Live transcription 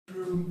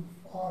room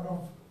are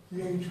of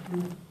the age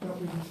group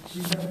that we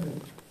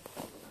remember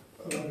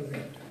a lot of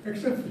it,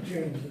 except for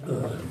James.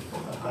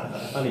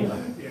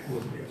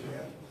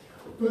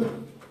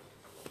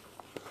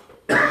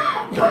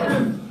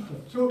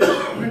 So,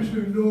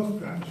 mentioning North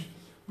Branch,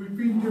 we've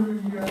been doing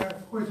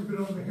quite a bit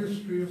on the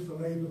history of the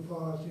Labour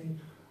Party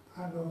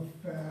and of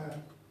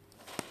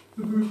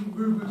the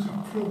movements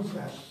and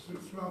protests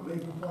throughout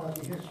Labour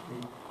Party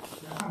history.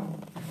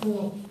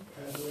 Before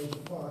the Labour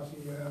Party,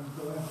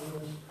 the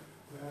Levelers,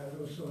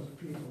 those sorts of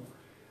people.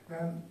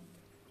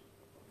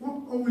 What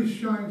always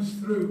shines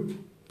through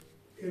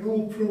in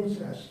all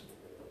protests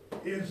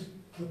is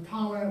the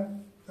power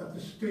that the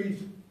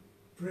state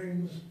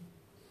brings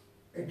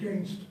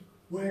against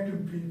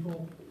working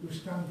people who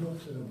stand up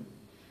to them.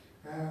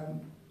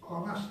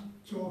 Our last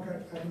talk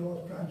at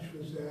North Branch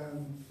was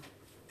the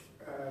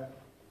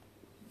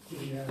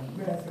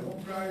Merthyr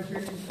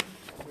uprising,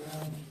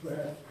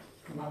 where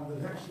a man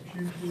was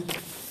executed,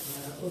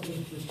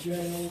 others were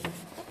jailed.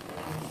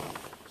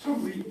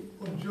 Somebody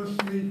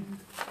unjustly,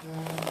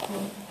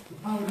 but the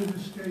power of the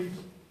state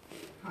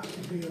has to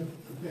be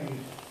obeyed.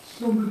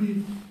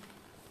 Somebody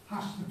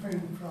has to pay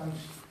the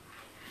price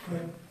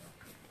for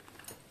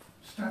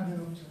standing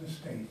up to the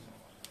state.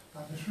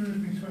 And the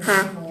Shrewsbury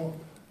 24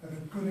 are a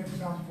good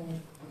example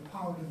of the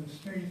power of the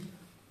state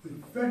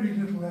with very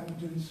little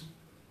evidence,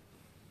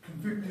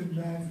 convicting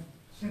men,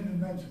 sending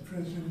men to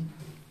prison,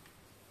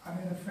 and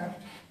in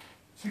effect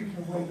taking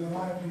away the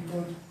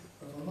livelihood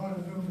of a lot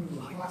of them who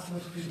were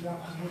blacklisted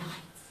afterwards.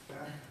 I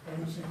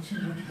won't say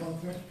too much about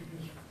this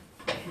because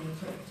I'm sure the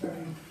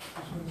Secretary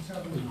is going to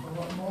tell us a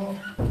lot more.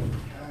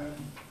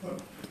 But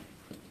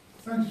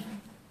thanks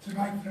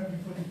tonight for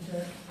everybody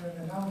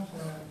turning out.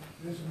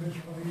 It is a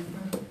miserable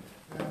evening.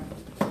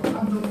 I'll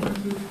hand over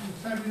to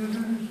Terry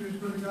who's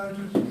going to guide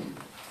us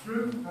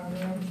through.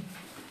 And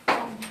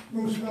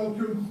most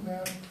welcome.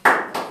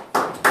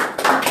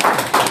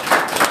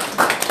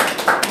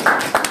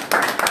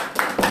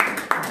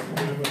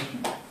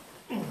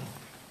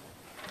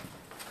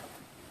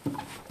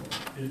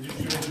 Just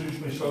to introduce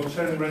myself,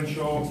 Terry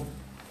Renshaw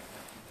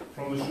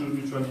from the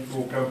Shrewsbury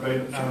 24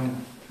 campaign,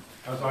 and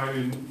as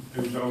Irene,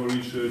 who's our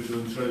researcher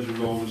and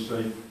treasurer, always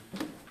say,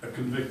 a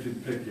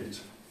convicted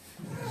picket.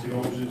 She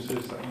always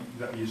insists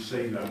that you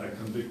say that, a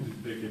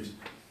convicted picket.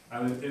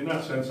 And in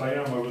that sense I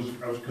am. I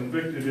was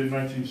convicted in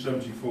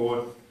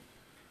 1974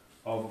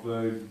 of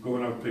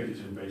going out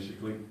picketing,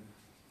 basically.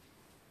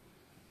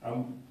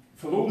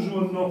 For those who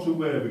are not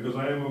aware, because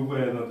I am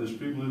aware that there's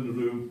people in the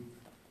room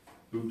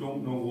who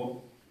don't know what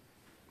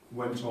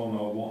went on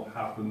or what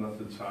happened at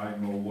the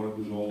time or what it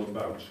was all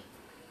about.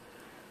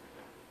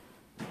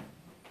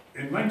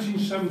 In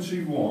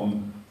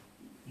 1971,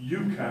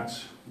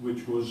 UCAT,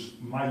 which was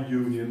my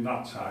union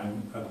that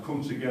time, had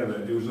come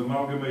together. It was an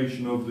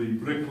amalgamation of the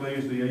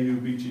bricklayers, the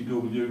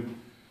AUBTW,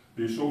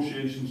 the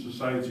Association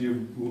Society of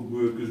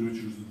Woodworkers,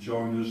 which was the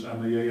joiners,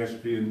 and the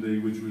ASP&D,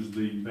 which was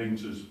the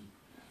painters.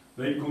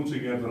 They come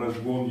together as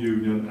one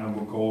union and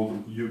were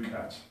called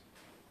UCAT.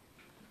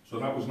 So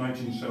that was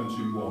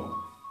 1971.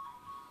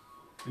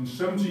 In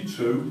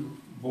 72,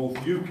 both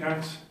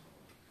UCAT,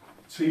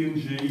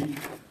 T&G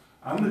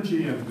and the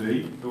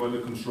GMB, who were in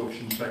the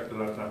construction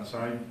sector at that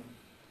time,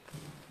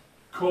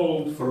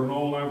 called for an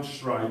all-out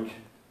strike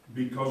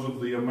because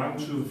of the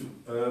amount of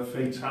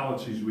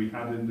fatalities we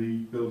had in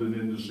the building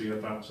industry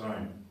at that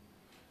time.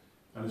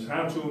 And it's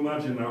hard to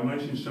imagine now,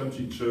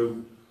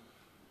 1972,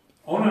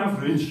 on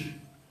average,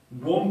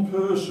 one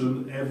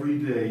person every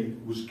day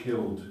was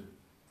killed.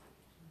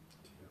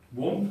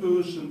 One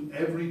person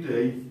every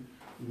day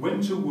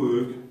went to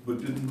work but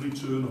didn't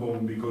return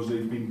home because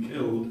they'd been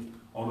killed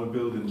on a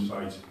building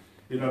site.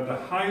 It had the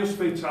highest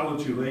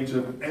fatality rate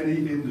of any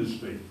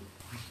industry.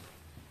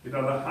 It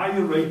had a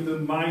higher rate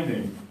than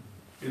mining.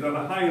 It had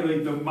a higher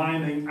rate than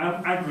mining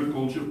and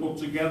agriculture put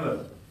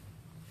together.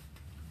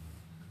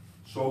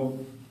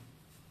 So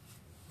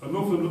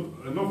enough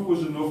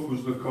was enough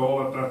was the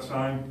call at that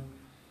time,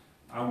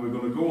 and we're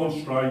going to go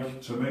on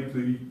strike to make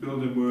the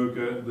building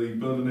worker, the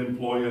building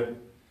employer,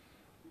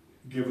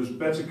 give us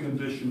better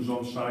conditions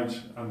on site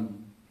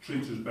and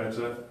treat us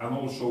better, and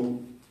also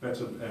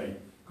better pay.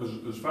 Because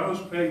as far as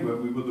pay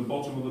went, we were the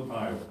bottom of the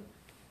pile.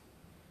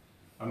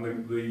 And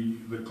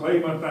the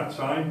claim at that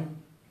time,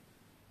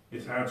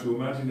 it's hard to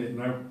imagine it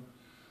now,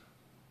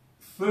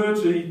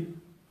 30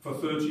 for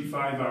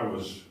 35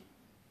 hours.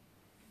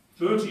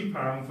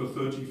 £30 for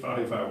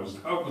 35 hours,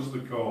 that was the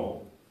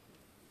call.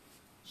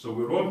 So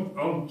we're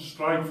on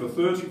strike for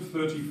 30 for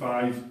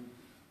 35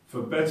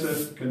 for better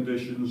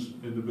conditions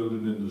in the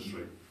building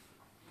industry.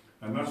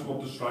 And that's what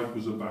the strike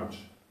was about.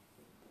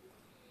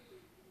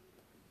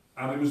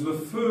 And it was the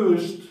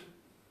first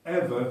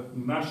ever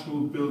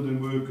national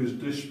building workers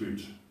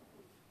dispute.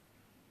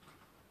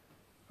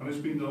 And it's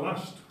been the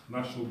last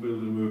national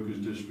building workers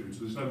dispute.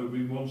 There's never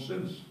been one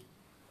since.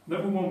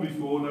 Never one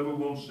before, never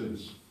one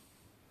since.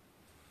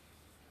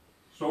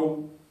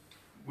 So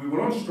we were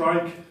on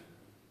strike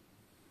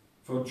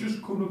for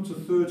just coming up to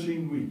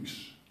 13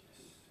 weeks.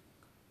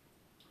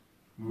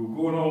 We were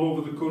going all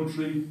over the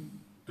country,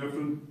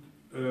 different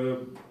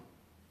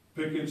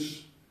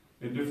pickets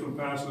in different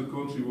parts of the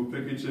country were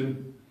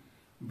picketing,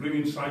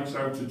 bringing sites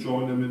out to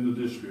join them in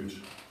the dispute.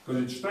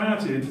 Because it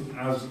started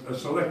as a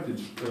selected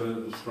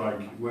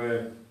strike,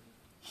 where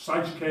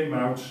sites came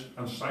out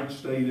and sites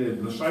stayed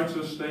in. The sites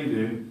that stayed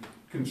in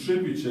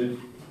contributed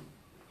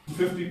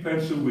 50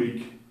 pence a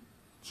week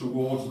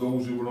towards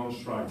those who were on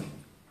strike.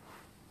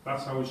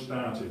 That's how it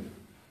started.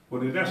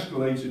 But it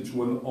escalated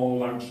to an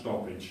all-out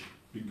stoppage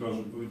because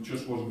it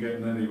just wasn't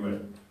getting anywhere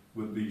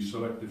with the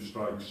selective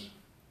strikes.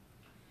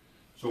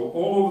 So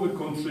all over the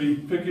country,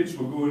 pickets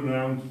were going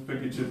around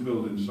picketing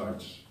building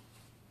sites.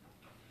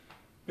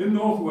 In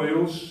North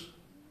Wales,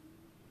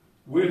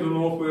 we're the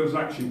North Wales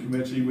Action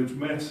Committee, which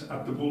met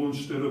at the Bull and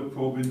Stirrup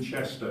pub in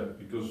Chester,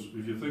 because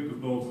if you think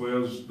of North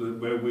Wales,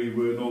 where we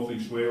were, North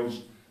East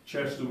Wales,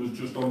 Chester was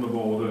just on the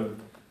border,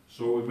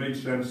 so it made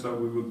sense that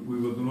we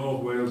were the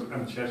North Wales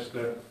and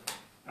Chester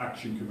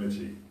Action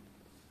Committee.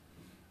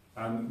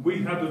 And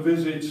we had a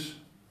visit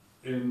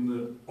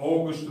in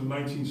August of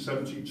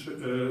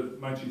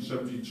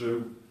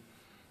 1972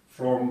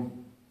 from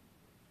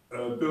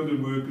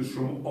building workers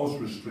from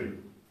Shrewsbury,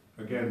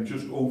 again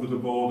just over the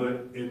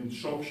border in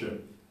Shropshire.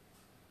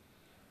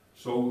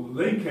 So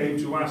they came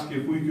to ask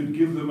if we could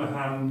give them a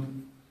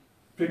hand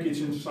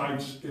picketing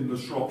sites in the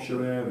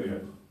Shropshire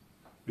area,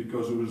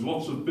 because there was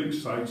lots of big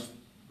sites,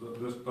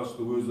 that's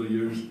the words they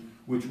used,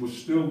 which were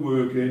still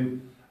working,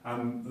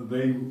 and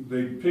they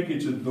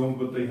picketed them,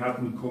 but they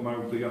hadn't come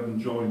out, they hadn't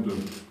joined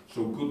them.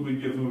 So could we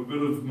give them a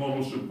bit of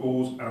moral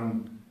support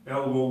and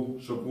elbow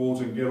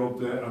support and get up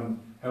there and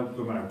help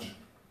them out?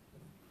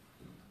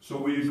 So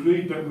we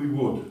agreed that we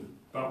would.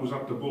 That was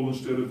at the Bull and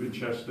Stirrup in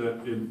Chester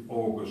in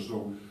August.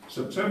 So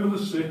September the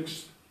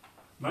 6th,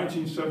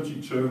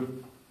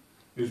 1972,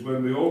 is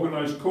when we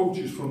organised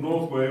coaches from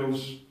North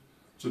Wales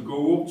to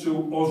go up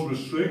to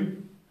Shrewsbury,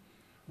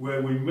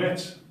 where we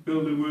met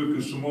building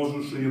workers from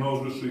Shrewsbury and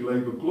Shrewsbury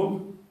Labour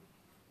Club.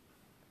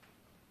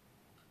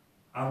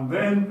 And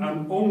then,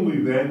 and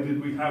only then,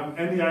 did we have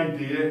any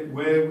idea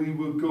where we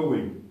were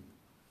going.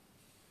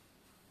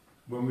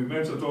 When we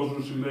met at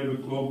Shrewsbury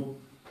Labour Club,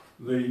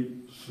 they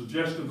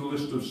suggested a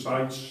list of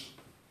sites,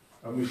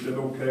 and we said,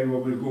 okay, well,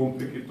 we'll go and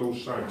picket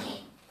those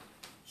sites.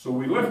 So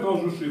we left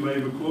Shrewsbury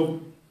Labour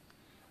Club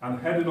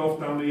and headed off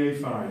down the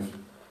A5.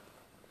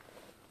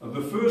 And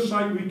the first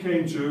site we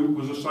came to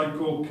was a site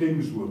called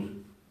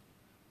Kingswood,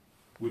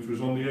 which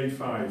was on the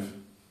A5.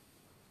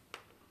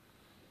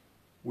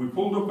 We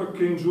pulled up at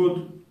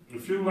Kingswood, a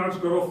few lads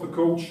got off the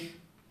coach,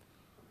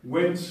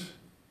 went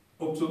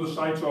up to the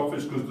site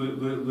office, because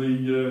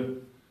the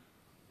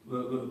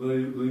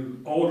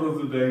order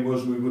of the day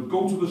was we would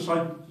go to the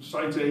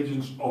site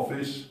agent's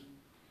office,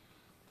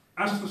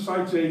 ask the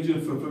site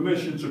agent for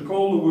permission to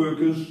call the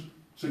workers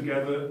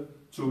together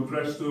to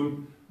address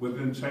them with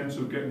the intent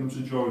of getting them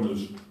to join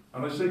us.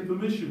 And I say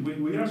permission,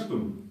 we asked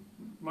them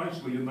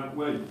nicely in that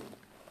way.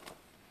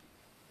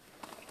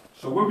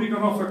 So when we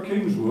got off at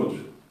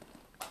Kingswood,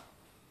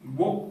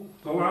 what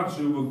the lads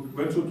who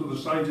went up to the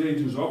site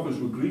agent's office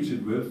were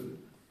greeted with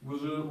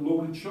was a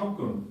loaded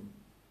shotgun.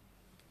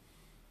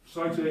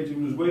 Site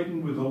agent was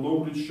waiting with a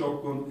loaded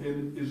shotgun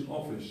in his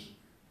office.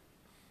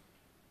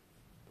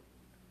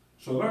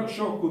 So that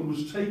shotgun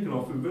was taken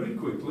off him very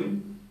quickly.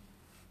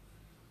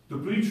 The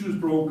breech was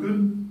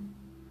broken.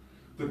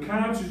 The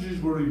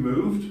cartridges were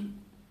removed.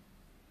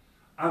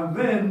 And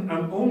then,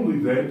 and only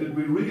then, did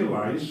we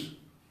realise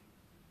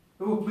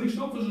there were police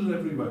officers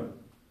everywhere.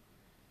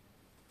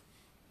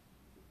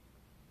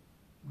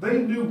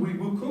 They knew we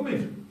were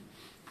coming.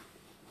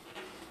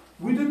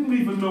 We didn't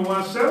even know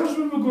ourselves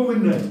we were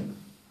going there.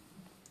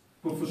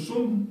 But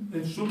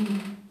in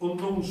some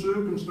unknown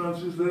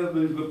circumstances there,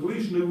 the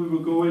police knew we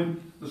were going,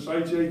 the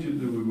site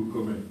agent knew we were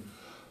coming.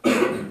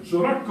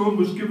 So that gun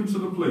was given to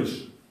the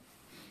police.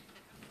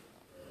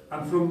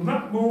 And from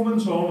that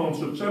moment on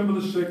September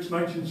the 6th,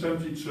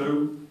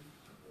 1972,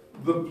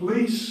 the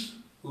police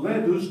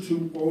led us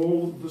to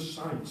all the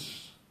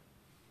sites.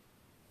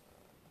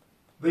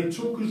 They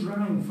took us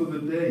round for the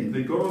day.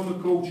 They got on the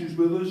coaches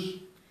with us,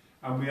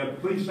 and we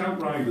had police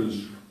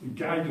outriders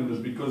guiding us,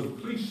 because the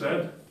police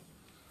said,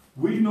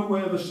 we know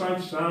where the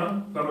sites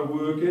are that are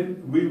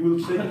working, we will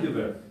take you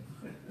there.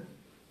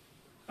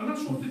 And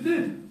that's what they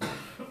did.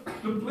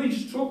 The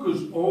police took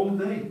us all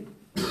day.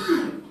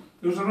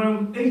 There was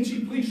around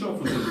 80 police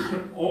officers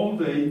all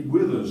day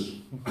with us.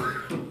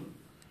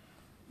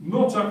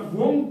 Not at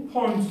one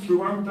point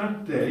throughout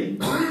that day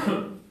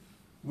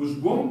was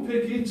one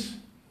picket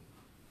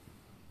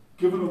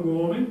given a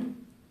warning,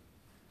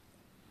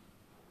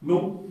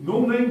 no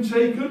name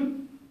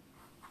taken,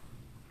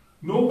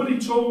 nobody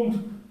told,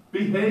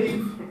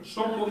 behave,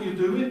 stop what you're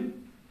doing.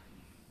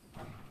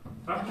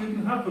 That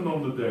didn't happen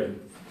on the day.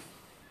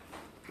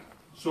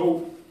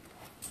 So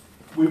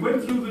we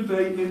went through the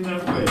day in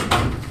that way.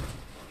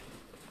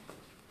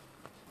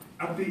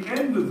 At the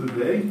end of the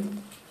day,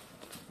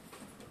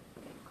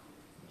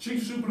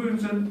 Chief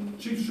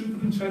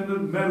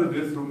Superintendent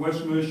Meredith from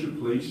West Mercia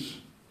Police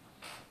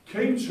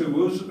came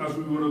to us as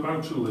we were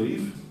about to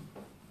leave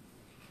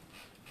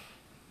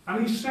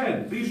And he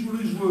said, these were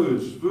his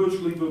words,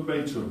 virtually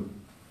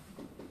verbatim: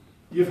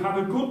 "You've had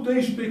a good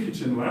day's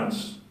picketing,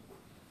 lads.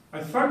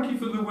 I thank you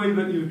for the way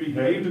that you've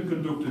behaved and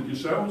conducted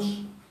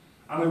yourselves,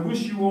 and I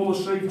wish you all a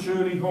safe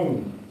journey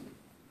home."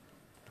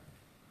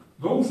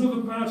 Those are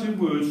the parting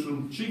words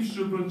from Chief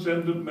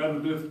Superintendent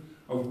Meredith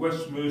of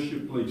West Mercia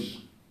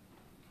Police.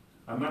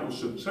 And that was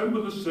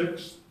September the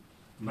 6th,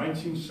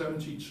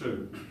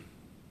 1972.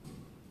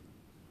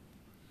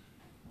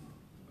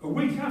 A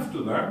week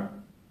after that,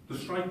 the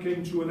strike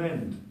came to an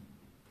end.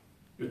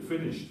 It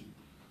finished.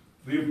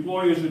 The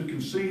employers had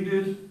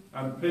conceded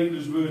and paid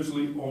us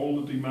virtually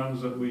all the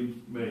demands that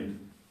we made.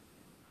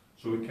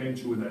 So it came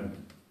to an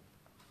end.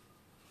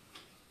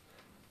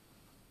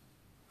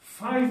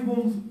 5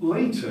 months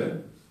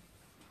later,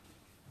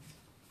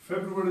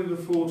 February the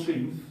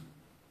 14th,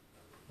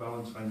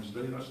 Valentine's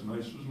Day, that's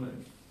nice, wasn't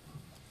it?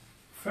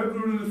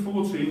 February the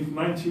 14th,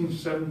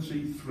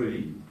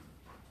 1973,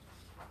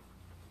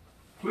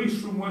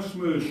 police from West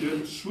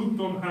Mercia swooped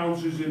on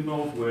houses in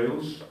North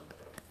Wales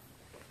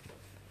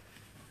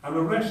and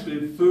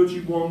arrested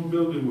 31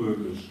 building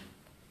workers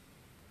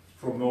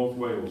from North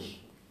Wales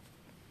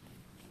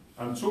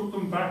and took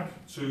them back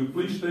to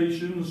police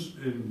stations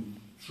in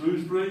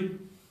Shrewsbury,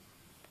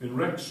 in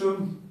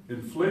Wrexham,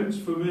 in Flint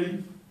for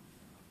me,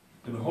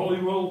 in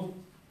Holywell.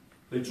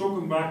 They took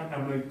them back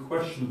and they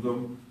questioned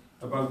them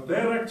about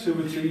their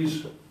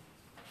activities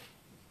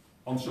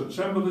on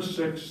September the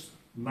 6th,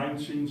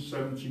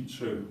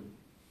 1972.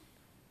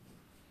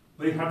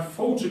 They had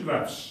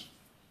photographs,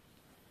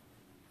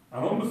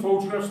 and on the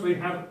photographs they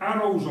had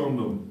arrows on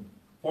them,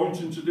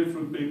 pointing to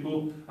different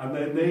people and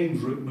their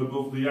names written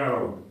above the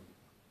arrow.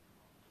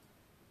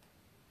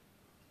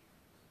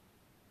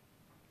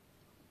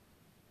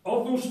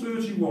 Of those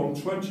 31,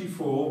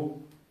 24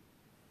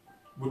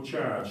 were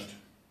charged.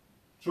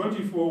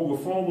 24 were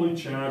formally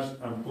charged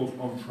and put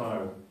on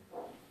trial.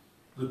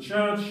 The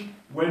charge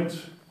went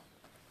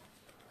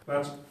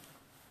that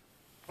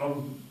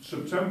on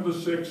September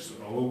 6th,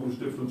 although there's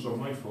difference on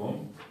my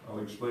form, I'll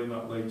explain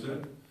that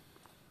later,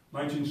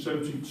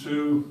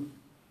 1972,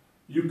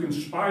 you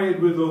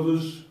conspired with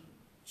others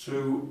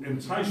to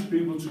entice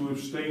people to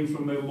abstain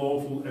from their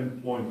lawful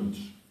employment.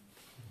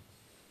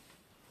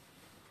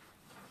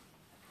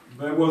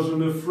 There was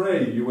an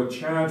affray, you were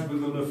charged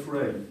with an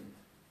affray.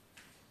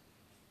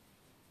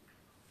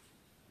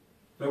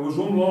 There was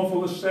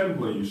unlawful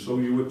assembly, so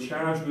you were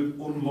charged with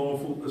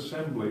unlawful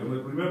assembly.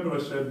 And remember I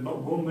said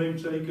not one name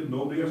taken,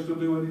 nobody has to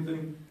do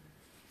anything.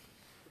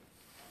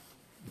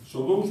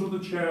 So those were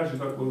the charges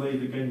that were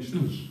laid against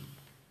us.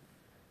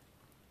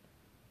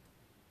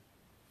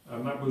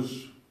 And that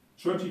was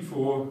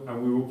 24,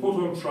 and we were put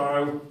on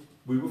trial.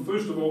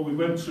 First of all, we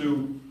went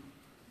to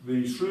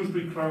the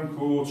Shrewsbury Crown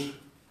Court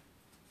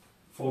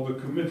for the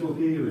committal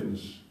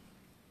hearings.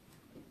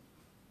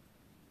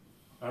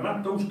 And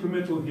at those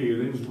committal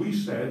hearings, we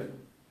said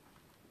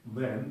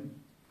then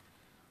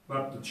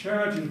that the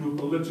charges were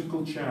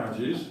political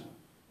charges,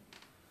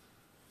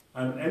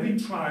 and any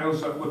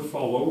trials that would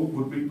follow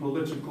would be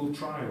political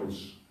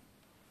trials.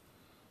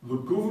 The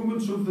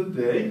government of the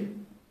day,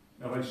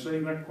 and I say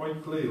that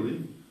quite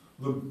clearly,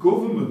 the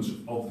government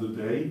of the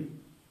day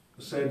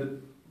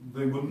said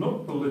they were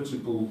not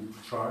political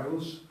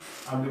trials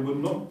and they were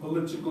not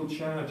political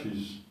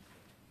charges.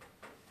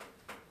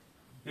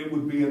 It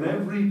would be an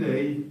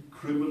everyday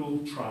criminal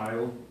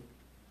trial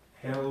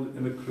held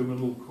in a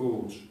criminal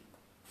court.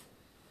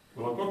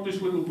 Well, I've got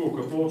this little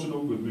book, I brought it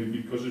up with me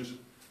because it's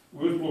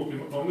worth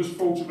looking at. On this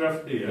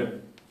photograph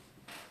here,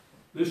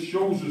 this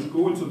shows us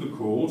going to the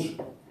court.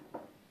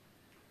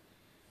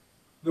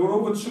 There were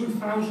over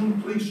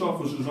 2,000 police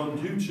officers on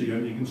duty,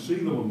 and you can see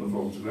them on the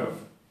photograph.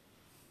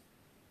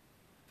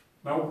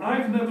 Now,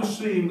 I've never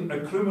seen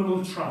a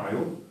criminal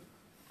trial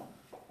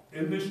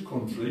in this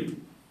country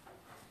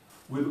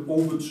with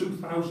over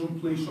 2,000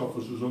 police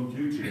officers on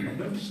duty. I've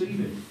never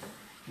seen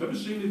it. Never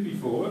seen it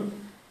before, and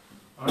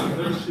I've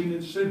never seen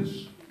it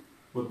since.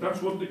 But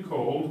that's what they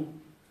called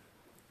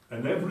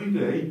an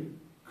everyday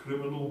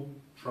criminal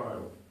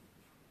trial.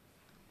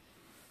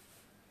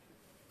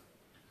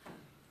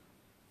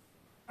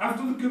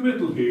 After the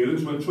committal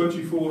hearings, when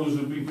 24 of us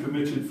had been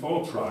committed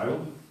for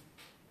trial,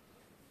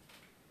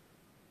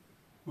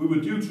 we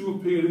were due to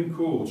appear in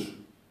court.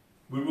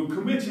 We were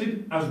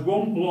committed as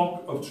one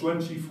block of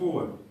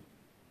 24.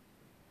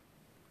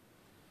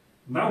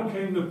 Now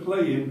came the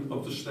playing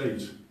of the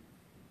state.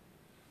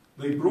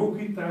 They broke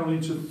it down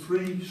into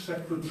 3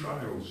 separate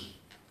trials.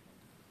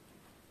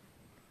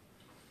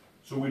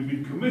 So we've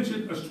been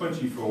committed as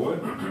 24.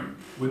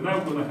 We're now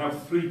going to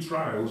have 3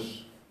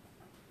 trials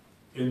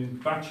in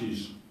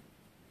batches,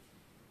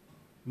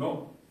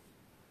 not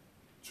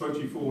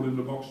 24 in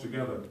the box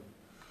together.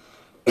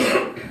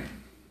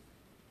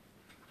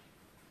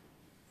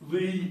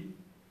 The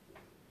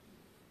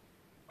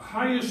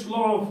highest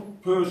law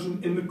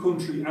person in the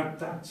country at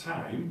that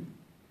time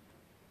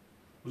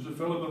was a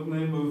fellow by the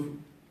name of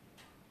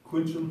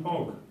Quinton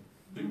Hogg.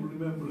 Do you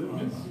remember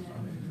him?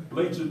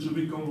 Later to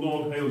become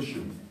Lord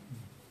Hailsham.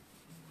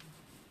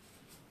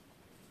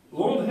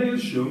 Lord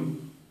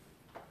Hailsham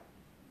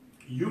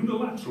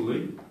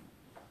unilaterally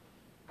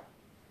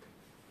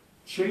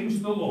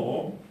changed the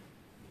law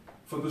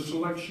for the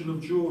selection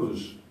of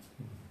jurors.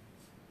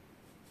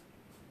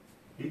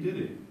 He did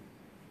it.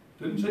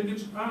 Didn't take it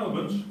to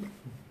Parliament.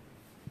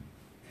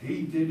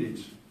 He did it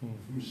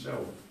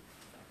himself.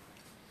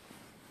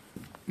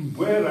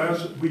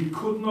 Whereas we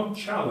could not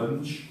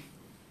challenge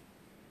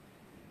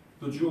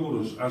the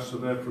jurors as to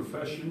their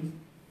profession,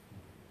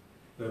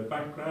 their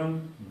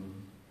background,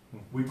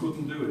 we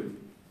couldn't do it.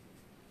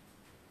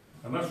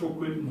 And that's what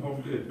Quinton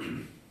Hogg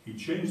did. He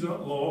changed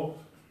that law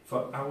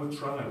for our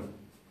trial.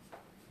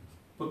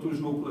 But there was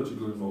no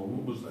political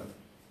involvement, was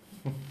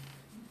there?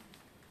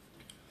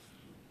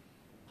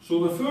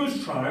 So the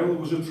first trial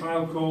was a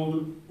trial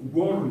called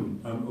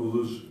Warren and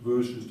Others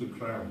versus the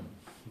Crown.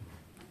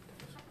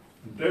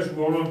 And Des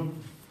Warren,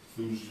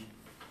 who's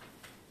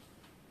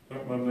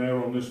that man there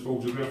on this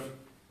photograph,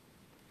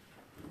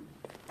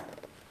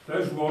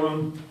 Des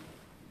Warren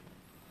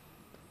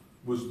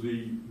was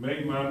the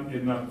main man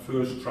in that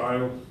first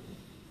trial,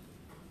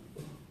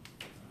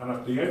 and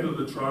at the end of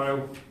the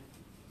trial,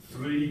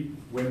 3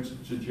 went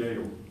to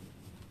jail.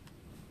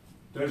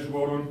 Des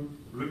Warren,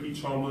 Ricky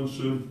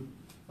Tomlinson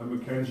and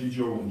Mackenzie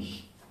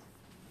Jones.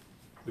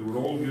 They were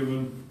all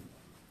given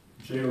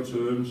jail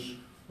terms,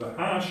 the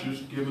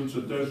harshest given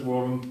to Des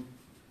Warren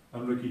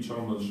and Ricky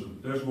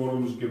Tomlinson. Des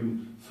Warren was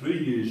given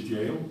 3 years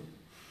jail,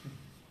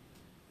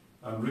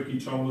 and Ricky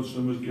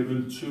Tomlinson was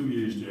given 2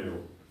 years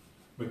jail.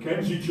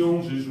 Mackenzie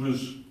Jones's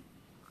was,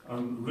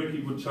 and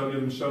Ricky would tell you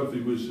himself,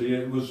 he was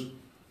here, it was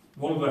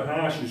one of the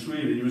harshest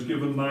really. He was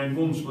given 9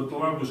 months, but the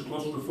lad was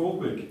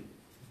claustrophobic.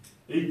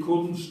 He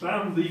couldn't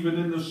stand even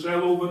in the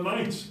cell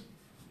overnight.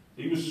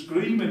 He was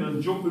screaming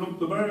and jumping up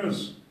the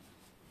bars.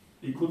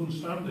 He couldn't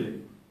stand it.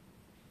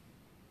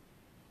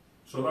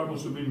 So that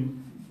must have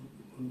been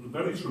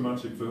very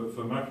traumatic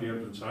for Mackie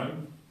at the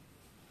time.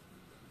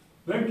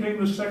 Then came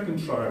the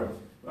second trial.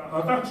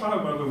 That trial,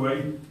 by the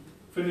way,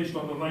 finished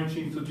on the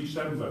 19th of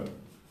December,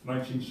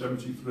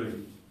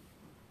 1973,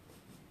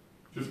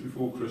 just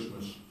before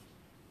Christmas.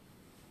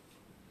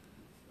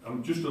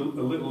 And just a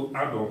little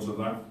add-on to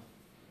that.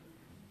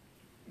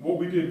 What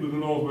we did with the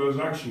North Wales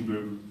Action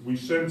Group, we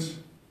sent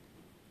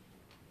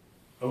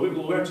a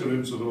little letter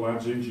into the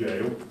lads in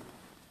jail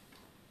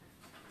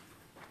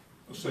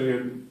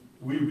saying,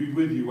 we'll be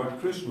with you at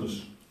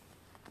Christmas.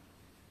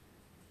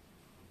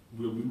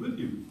 We'll be with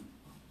you.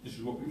 This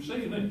is what we were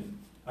saying, eh?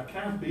 I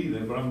can't be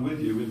there, but I'm with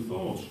you in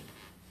thought.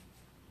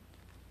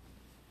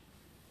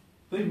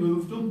 They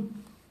moved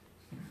them.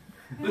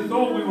 They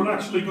thought we were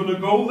actually going to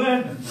go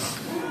there.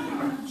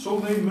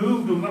 So they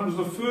moved them. That was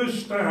the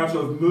first start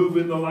of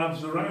moving the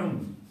lads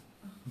around.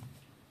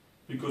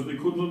 Because they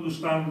couldn't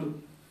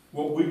understand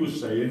what we were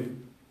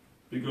saying,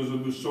 because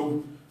it was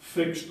so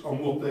fixed on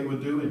what they were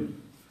doing.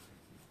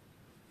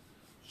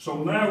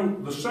 So now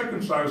the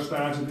second trial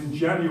started in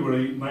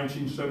January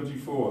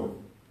 1974.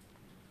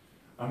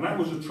 And that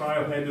was a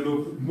trial headed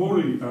up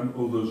Murray and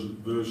Others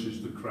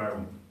versus the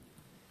Crown.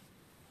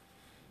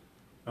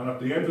 And at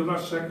the end of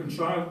that second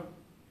trial,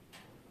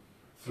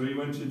 3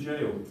 went to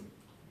jail.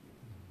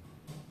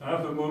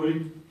 Arthur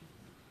Murray,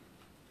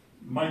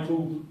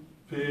 Michael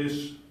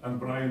Pearce and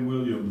Brian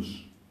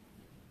Williams.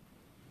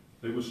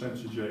 They were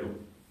sent to jail.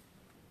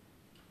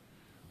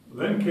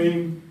 Then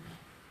came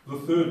the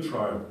third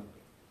trial,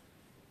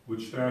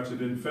 which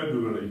started in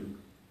February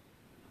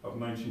of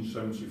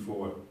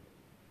 1974.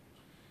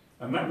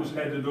 And that was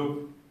headed up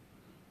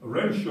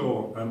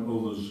Renshaw and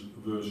Others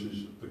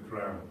versus the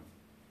Crown.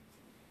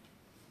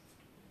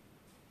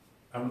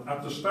 And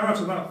at the start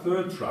of that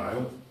third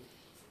trial,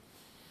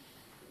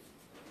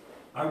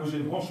 I was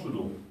in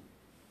hospital.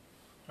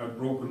 I'd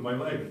broken my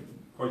leg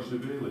quite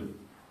severely.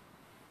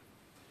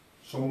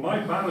 So my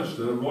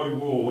barrister, Roy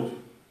Ward,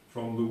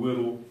 from the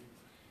Wirral,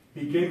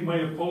 he gave my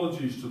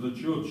apologies to the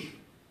judge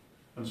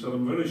and said,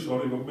 I'm very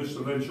sorry, but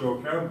Mr.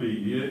 Renshaw can't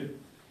be here.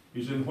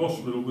 He's in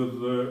hospital with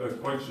a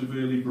quite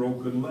severely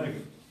broken leg.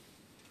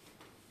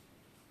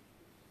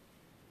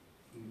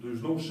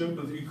 There's no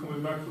sympathy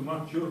coming back from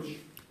that judge.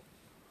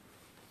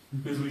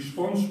 His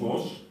response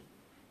was,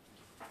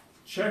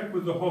 check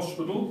with the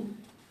hospital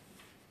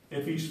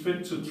if he's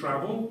fit to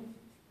travel.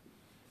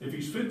 If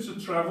he's fit to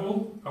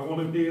travel, I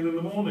want him here in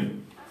the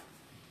morning.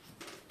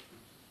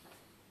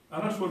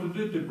 And that's what they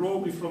did. They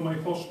brought me from my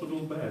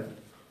hospital bed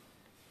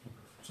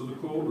to the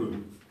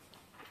courtroom.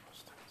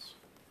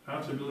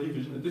 Hard to believe,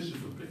 isn't it? This is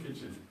for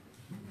picketing.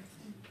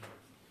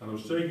 And I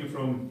was taken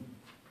from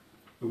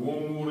the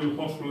War Memorial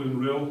Hospital in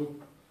Rill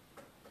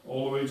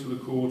all the way to the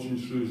court in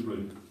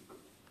Shrewsbury.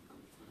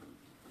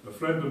 A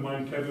friend of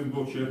mine, Kevin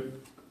Butcher,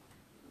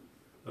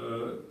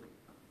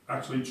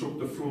 actually took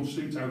the front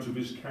seat out of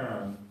his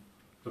car,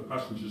 the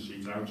passenger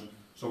seat out,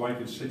 so I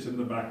could sit in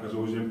the back, as I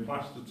was in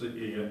plaster to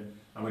here,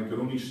 and I could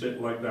only sit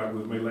like that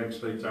with my legs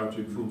straight out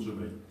in front of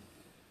me.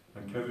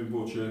 And Kevin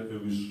Butcher,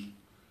 who's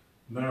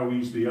now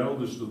he's the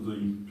eldest of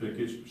the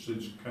pickets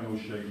since Ken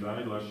O'Shea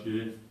died last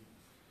year,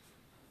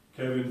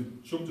 Kevin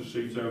took the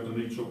seat out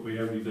and he took me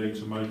every day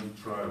to my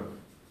trial.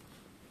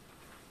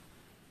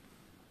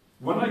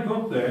 When I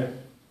got there,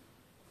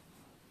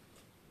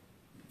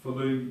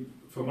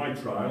 for my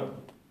trial,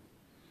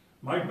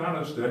 my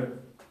barrister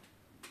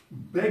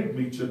begged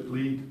me to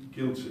plead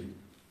guilty.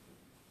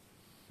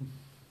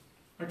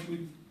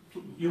 Actually,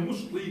 you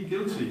must plead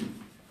guilty.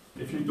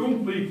 If you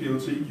don't plead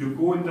guilty, you're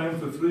going down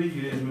for 3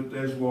 years with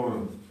Des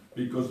Warren,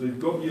 because they've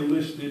got you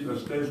listed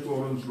as Des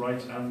Warren's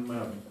right-hand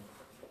man.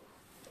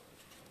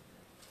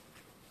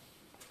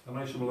 And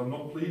I said, well, I'm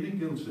not pleading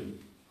guilty.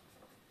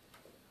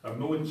 I have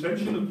no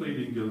intention of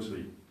pleading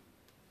guilty.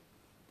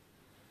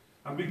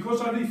 And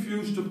because I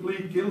refused to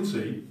plead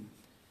guilty,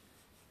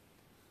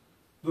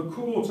 the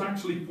court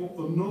actually put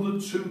another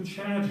 2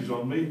 charges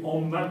on me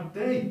on that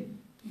day.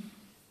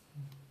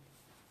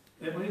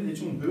 I mean,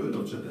 it's unheard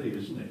of today,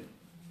 isn't it?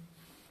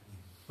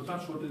 But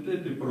that's what they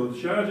did. They put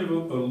a charge of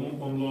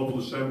unlawful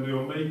assembly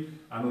on me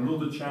and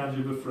another charge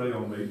of affray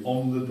on me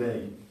on the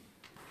day.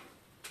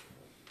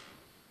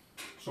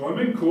 So I'm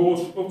in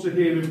court, up to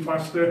here in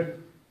Plaster.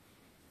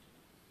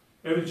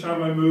 Every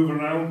time I move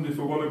around, if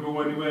I want to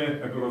go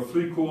anywhere, I've got a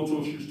 3 court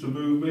ushers to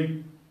move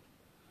me.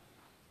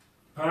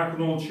 Park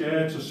an old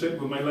chair to sit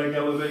with my leg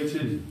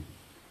elevated.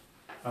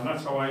 And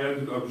that's how I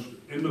ended. I was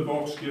in the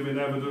box giving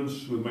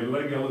evidence with my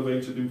leg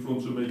elevated in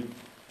front of me.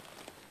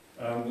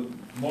 And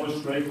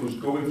Morris Drake was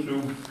going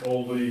through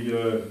all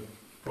the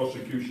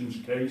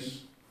prosecution's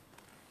case.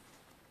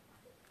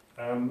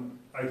 And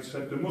I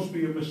said, there must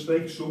be a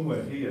mistake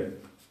somewhere here.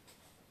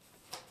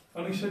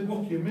 And he said,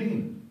 what do you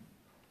mean?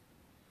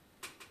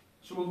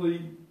 So, well, the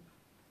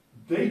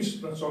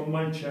date that's on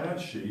my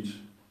charge sheet,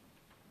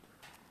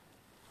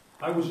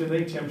 I was in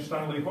HM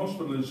Stanley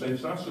Hospital in St.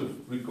 Asaph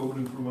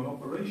recovering from an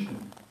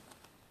operation.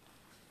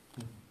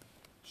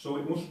 So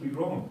it must be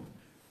wrong.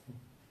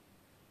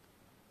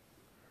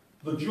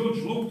 The judge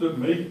looked at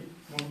me,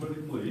 I was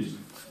very pleased.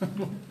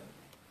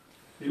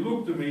 He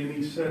looked at me and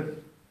he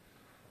said,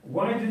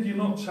 why did you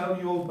not tell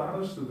your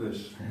barrister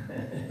this?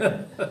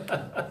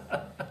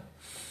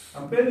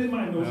 And bear in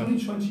mind, I was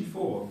only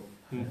 24.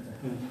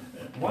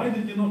 Why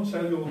did you not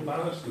tell your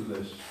barrister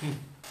this?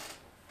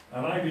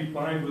 And I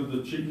replied with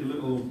the cheeky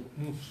little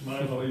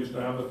smile I used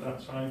to have at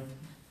that time.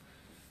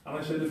 And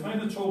I said, if I'd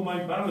have told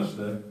my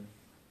barrister,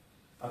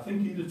 I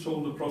think he'd have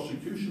told the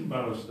prosecution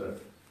barrister.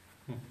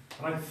 And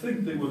I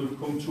think they would have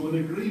come to an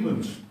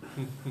agreement.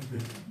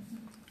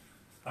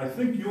 I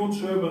think your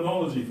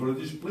terminology for it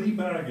is plea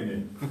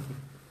bargaining.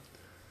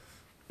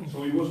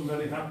 So he wasn't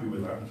very happy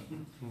with that.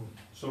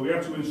 So we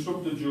had to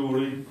instruct the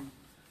jury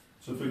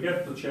to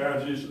forget the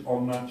charges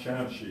on that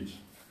charge sheet.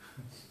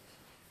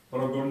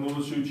 But I've got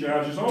another 2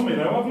 charges on me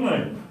now, haven't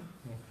I?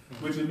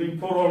 Which had been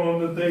put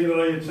on the day that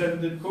I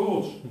attended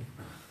court.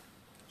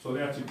 So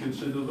they had to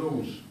consider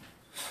those.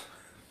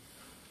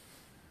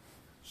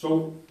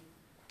 So,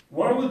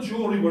 while the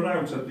jury were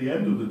out at the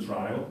end of the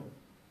trial,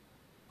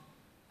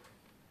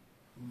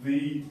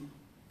 the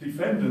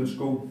defendants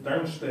go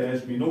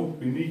downstairs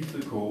beneath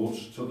the court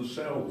to the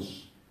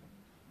cells.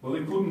 Well,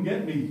 they couldn't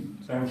get me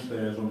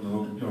downstairs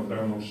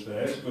down those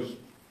stairs because,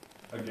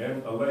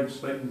 again, a leg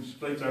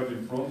straight out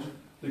in front.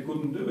 They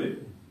couldn't do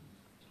it.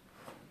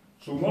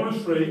 So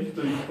Morris Drake,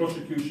 the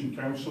prosecution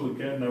counsel,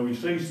 again, now he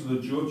says to the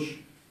judge,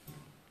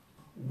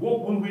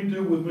 what will we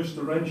do with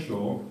Mr.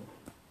 Renshaw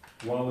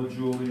while the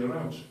jury are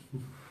out?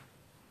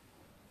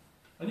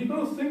 And you've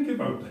got to think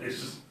about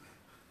this.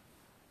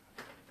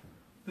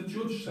 The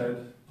judge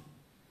said,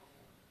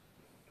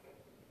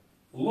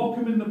 lock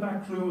him in the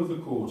back room of the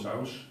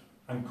courthouse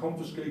and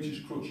confiscate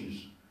his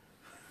crutches.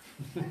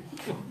 And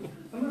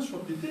that's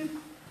what they did.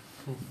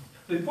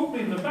 They put me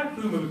in the back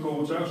room of the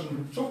courthouse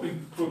and took my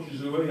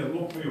crutches away and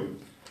locked me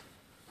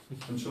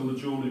up until the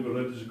jury were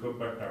ready to come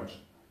back out.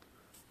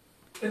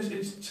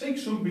 It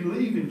takes some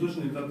believing,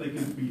 doesn't it, that they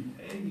can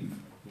behave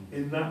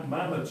in that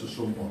manner to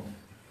someone.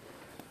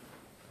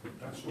 But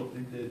that's what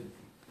they did.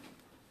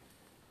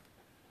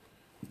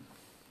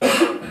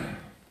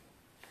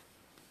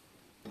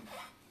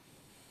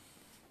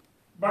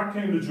 Back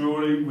came the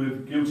jury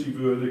with guilty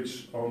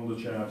verdicts on the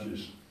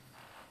charges.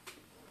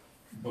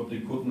 But they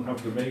couldn't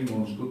have the main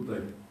ones, could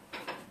they?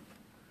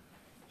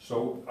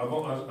 So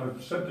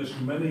I've said this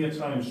many a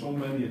time, so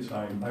many a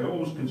time. I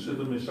always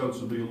consider myself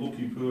to be a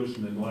lucky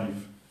person in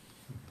life.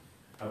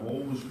 I've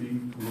always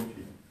been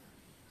lucky.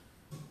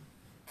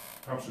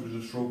 Perhaps it was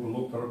a stroke of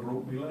luck that I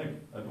broke my leg.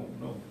 I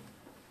don't know.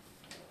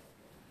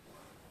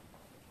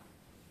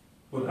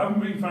 But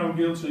having been found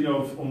guilty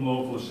of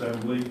unlawful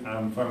assembly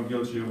and found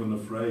guilty of an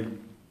affray,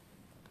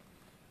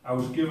 I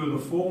was given a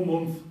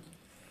 4-month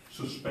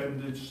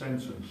suspended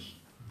sentence.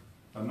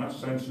 And that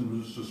sentence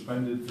was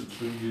suspended for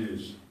 2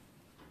 years.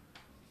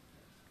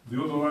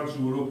 The other lads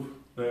who were up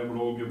there were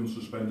all given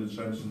suspended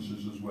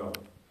sentences as well.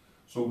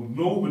 So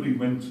nobody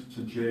went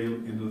to jail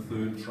in the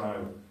 3rd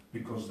trial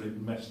because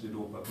they'd messed it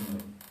up, hadn't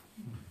they?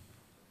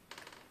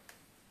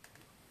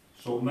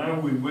 So now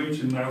we're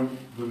waiting now.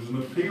 There was an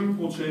appeal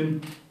put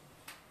in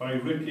by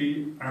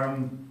Ricky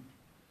and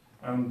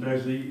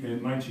Desi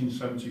in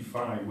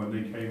 1975 when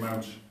they came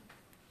out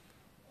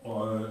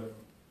on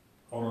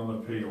an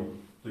appeal.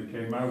 They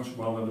came out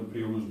while an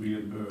appeal was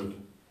being heard.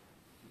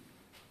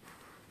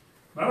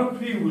 That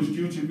appeal was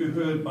due to be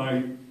heard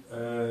by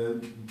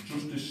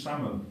Justice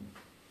Salmon.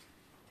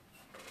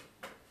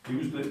 He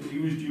was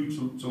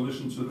due to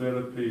listen to their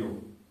appeal.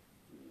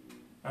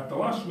 At the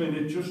last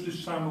minute,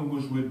 Justice Salmon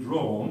was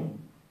withdrawn,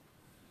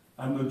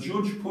 and the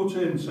judge put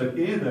in to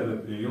hear their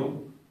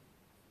appeal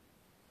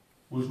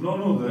was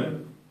none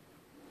other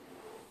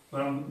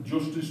than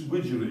Justice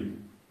Widgery.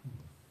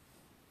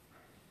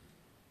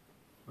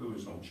 There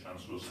was no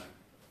chance, was there?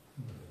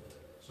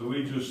 So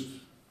he just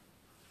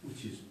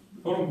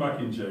put him back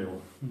in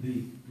jail.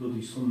 The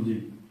bloody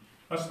Sunday.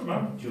 That's the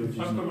man. Judge,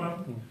 That's the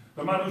man.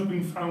 The man who's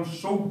been found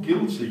so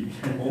guilty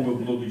over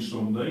Bloody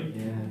Sunday,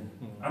 Yeah.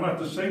 and at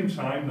the same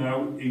time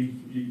now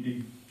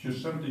he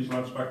just sent these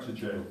lads back to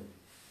jail.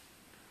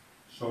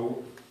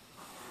 So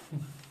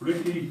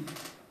Ricky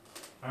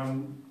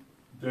and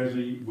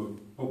Desi were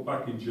put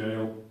back in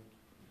jail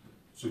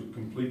to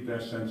complete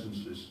their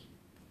sentences.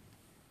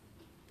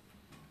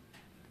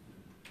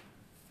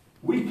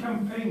 We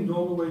campaigned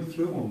all the way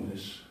through on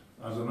this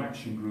as an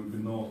action group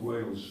in North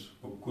Wales,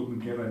 but couldn't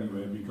get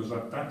anywhere because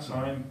at that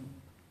time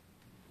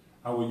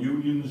our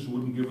unions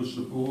wouldn't give us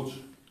support.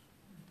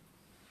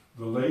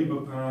 The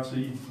Labour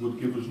Party would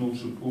give us no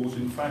support.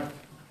 In fact,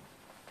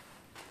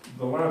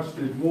 the lads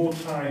did more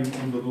time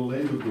under the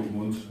Labour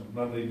government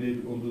than they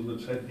did under the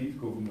Ted Heath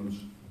government.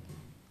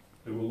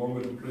 They were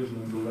longer in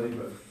prison under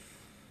Labour,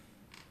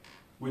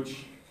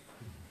 which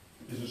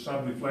is a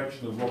sad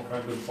reflection of what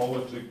kind of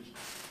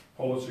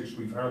politics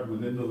we've had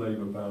within the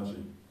Labour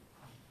Party.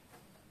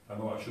 I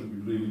know I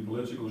shouldn't be really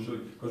political,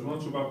 because we're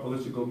not about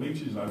political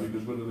meetings now,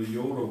 because we're in the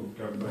Euro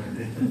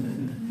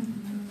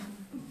campaign.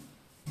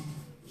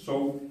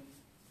 So,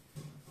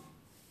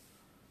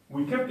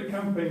 we kept the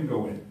campaign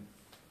going.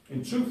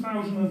 In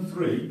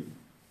 2003,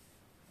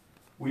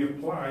 we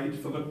applied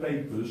for the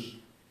papers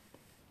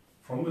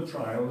from the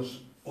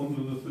trials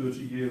under the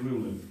 30-year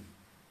ruling.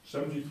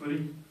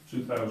 73,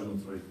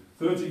 2003.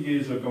 30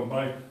 years have gone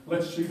by.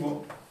 Let's see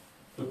what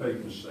the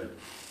papers say.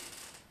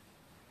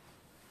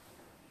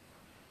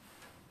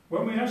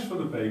 When we asked for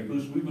the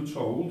papers, we were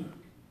told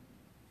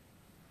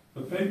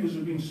the papers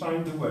have been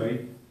signed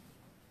away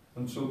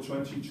until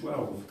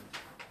 2012.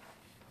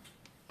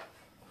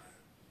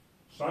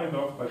 Signed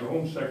off by the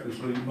Home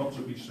Secretary not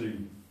to be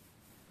seen.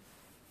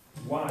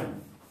 Why?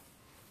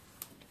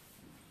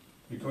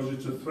 Because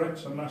it's a threat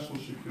to national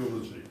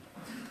security.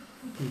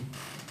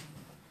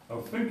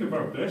 Now think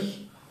about this.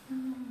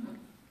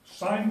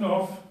 Signed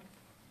off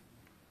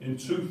in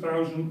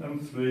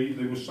 2003,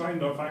 they were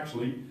signed off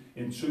actually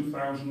in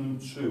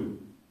 2002.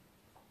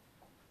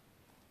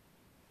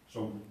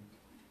 So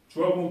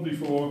 12 months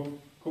before,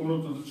 coming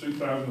up to the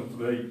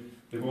 2003,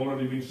 they've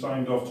already been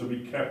signed off to be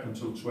kept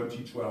until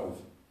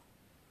 2012.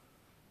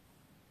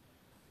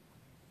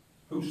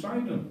 Who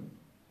signed them?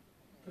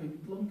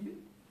 David Plunkett.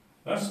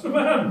 That's the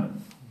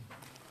man.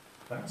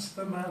 That's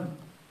the man.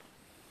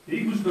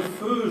 He was the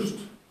first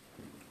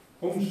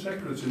Home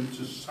Secretary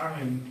to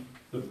sign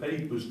the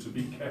papers to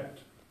be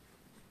kept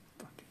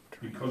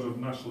because of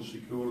national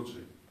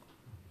security.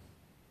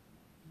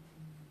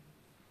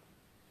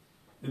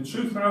 In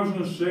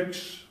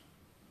 2006,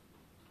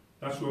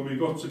 that's when we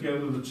got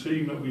together the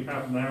team that we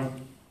have now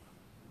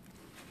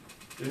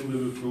in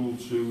Liverpool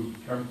to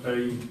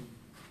campaign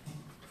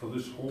for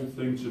this whole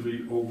thing to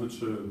be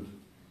overturned.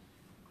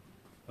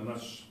 And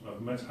that's,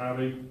 I've met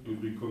Harry, who's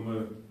become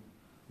a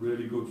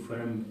really good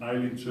friend,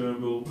 Eileen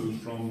Turnbull, who's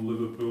from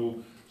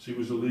Liverpool. She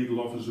was a legal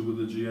officer with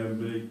the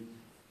GMB.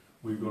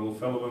 We've got a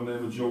fellow by the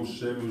name of Joe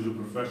Sim, who's a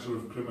professor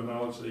of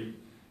criminality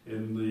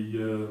in the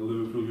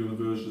Liverpool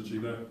University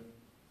there.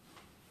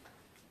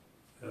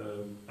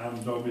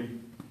 Anne Dobby,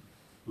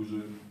 who's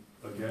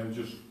again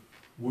just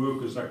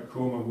workers that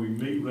come and we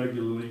meet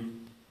regularly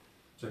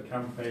to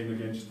campaign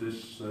against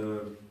this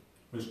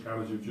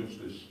miscarriage of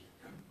justice.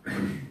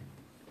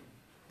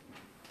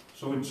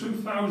 So in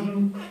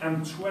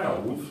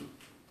 2012,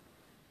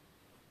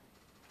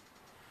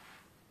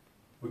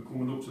 we're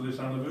coming up to this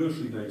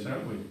anniversary date,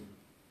 aren't we?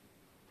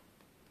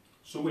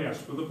 So we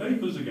asked for the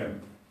papers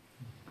again.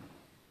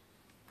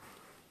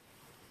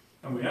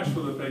 And we asked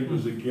for the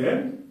papers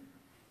again.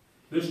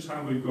 This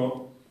time we've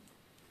got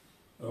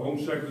a Home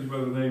Secretary by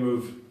the name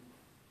of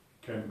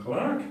Ken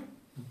Clark,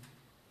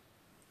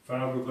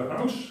 Father of the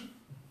House.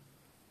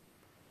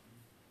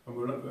 And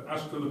we're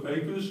asked for the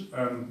papers,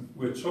 and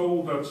we're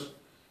told that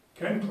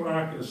Ken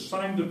Clark has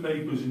signed the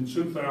papers in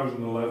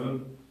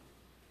 2011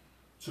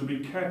 to be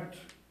kept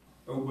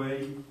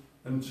away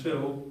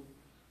until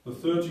the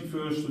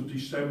 31st of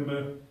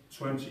December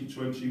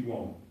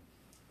 2021.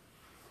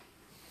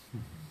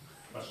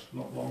 That's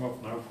not long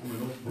off now,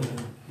 coming up,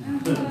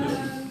 but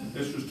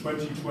this was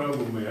 2012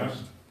 when we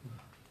asked.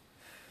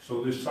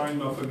 So they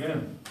signed off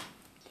again.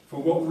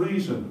 For what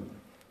reason?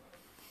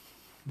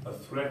 A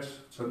threat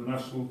to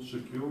national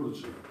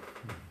security.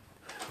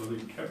 So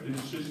they kept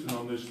insisting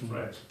on this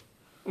threat.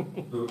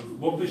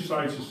 What they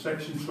cite is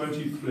Section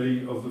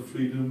 23 of the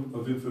Freedom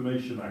of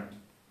Information Act.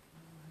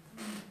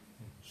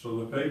 So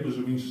the papers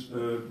have been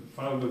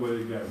filed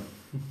away again.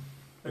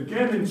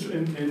 Again in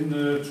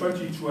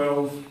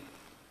 2012,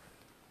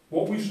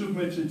 What we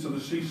submitted to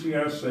the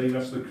CCRC,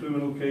 that's the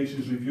Criminal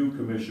Cases Review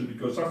Commission,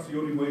 because that's the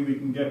only way we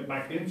can get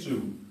back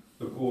into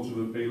the Court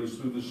of Appeal is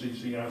through the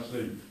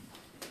CCRC.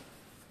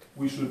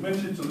 We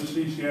submitted to the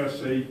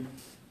CCRC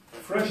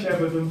fresh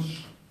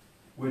evidence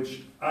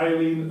which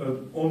Eileen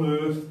had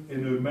unearthed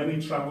in her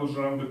many travels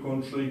around the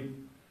country,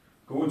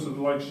 going to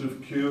the likes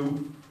of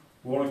Kew,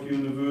 Warwick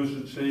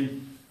University,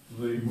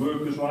 the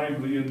Workers'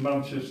 Library in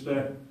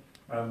Manchester,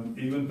 and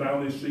even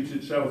Downing Street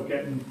itself,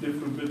 getting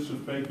different bits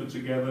of paper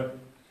together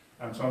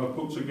and trying to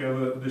put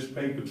together this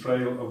paper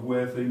trail of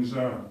where things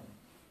are.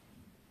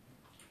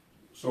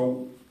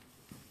 So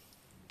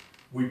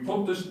we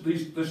put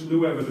this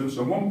new evidence,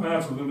 and one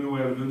part of the new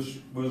evidence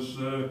was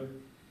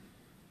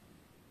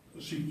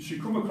she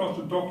come across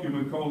a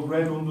document called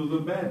Red Under the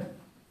Bed.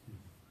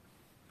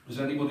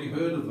 Has anybody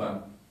heard of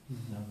that?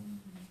 No.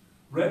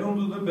 Red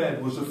Under the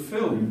Bed was a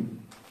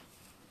film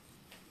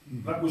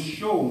that was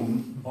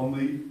shown on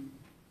the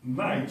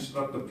night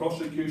that the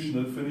prosecution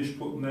had finished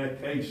putting their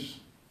case.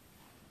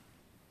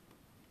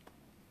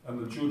 And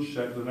the judge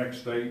said the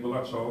next day, well,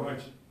 that's all right.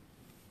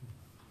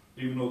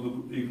 Even though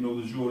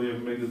the jury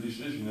haven't made a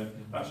decision,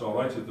 that's all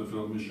right if the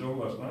film was shown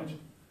last night.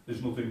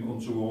 There's nothing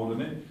untoward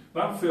in it.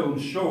 That film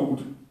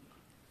showed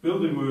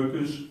building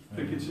workers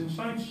picketing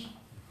sites.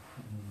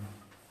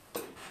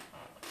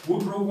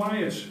 Woodrow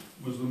Wyatt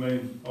was the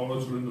main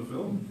orator in the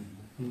film.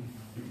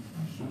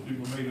 Some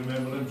people may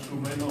remember him,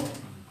 some may not.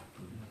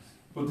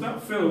 But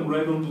that film,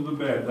 Red Under the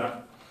Bed,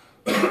 that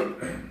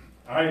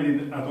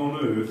Eileen had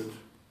unearthed,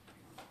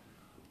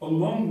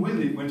 along with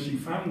it, when she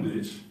found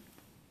it,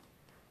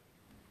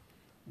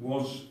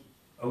 was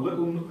a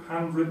little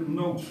handwritten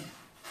note.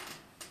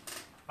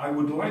 I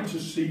would like to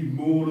see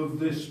more of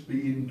this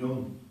being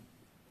done.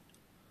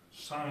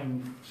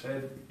 Signed,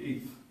 Ted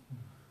Heath.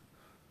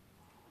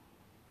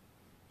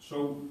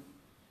 So,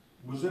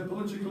 was there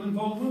political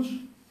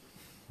involvement?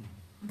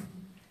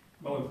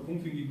 Well, I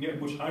don't think you can get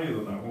much higher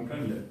than that one,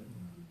 can you?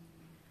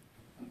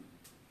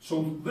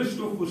 So this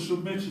stuff was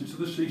submitted to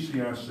the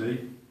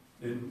CCRC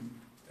in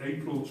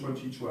April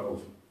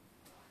 2012.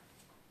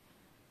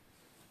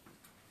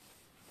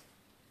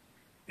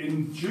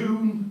 In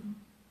June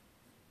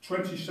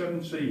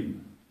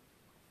 2017,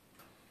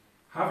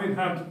 having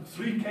had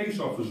 3 case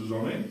officers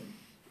on it,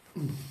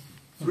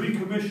 3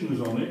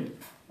 commissioners on it,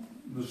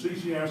 the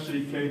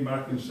CCRC came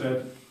back and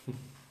said,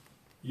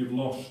 you've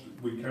lost,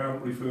 we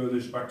can't refer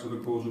this back to the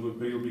Court of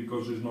Appeal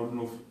because there's not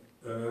enough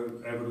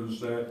evidence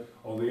there,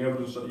 or the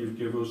evidence that you've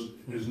given us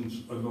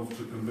isn't enough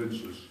to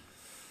convince us.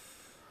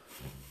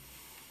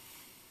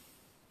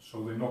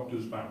 So they knocked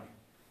us back.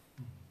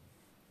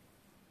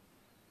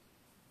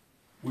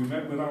 We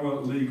met with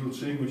our legal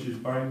team, which is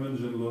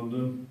Bindman's in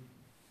London.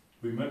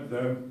 We met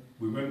them,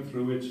 we went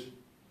through it.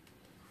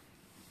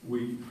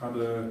 We had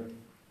a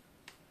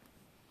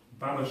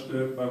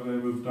barrister by the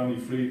name of Danny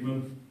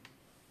Friedman,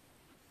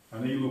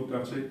 and he looked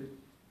at it.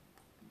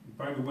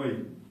 By the way,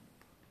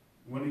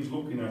 when he's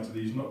looking at it,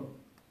 he's not,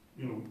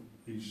 you know,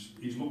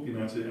 he's looking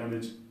at it and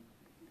it's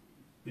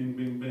bing,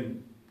 bing,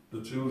 bing.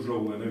 The till's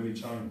rolling every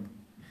time.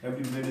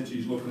 Every minute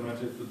he's looking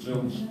at it, the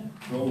till's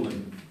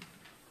rolling.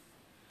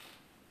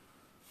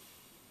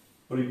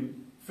 But he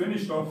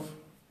finished off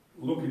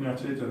looking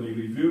at it and he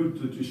reviewed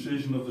the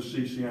decision of the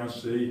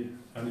CCRC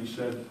and he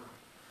said,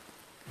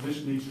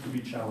 this needs to be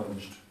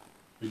challenged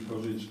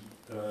because it's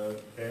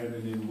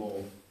erring in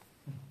law.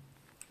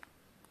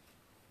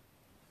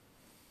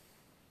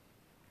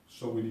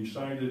 So we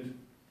decided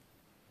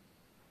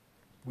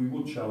we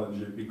would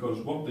challenge it because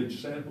what they'd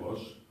said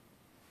was,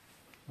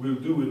 we'll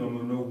do it on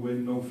a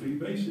no-win, no-fee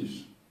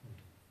basis.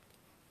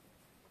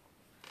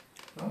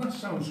 Now that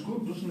sounds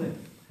good, doesn't it?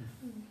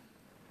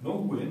 No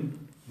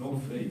win, no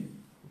fee.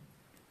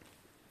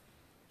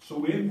 So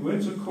we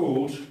went to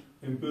court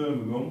in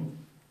Birmingham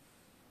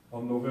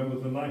on November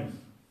the 9th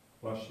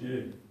last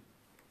year.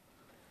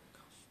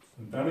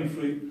 And Danny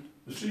Free,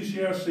 the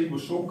CCRC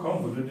was so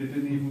confident they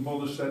didn't even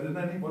bother sending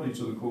anybody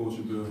to the court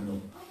in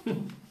Birmingham.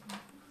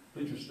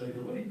 They just stayed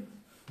away.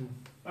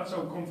 That's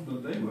how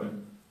confident they were.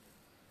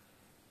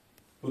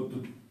 But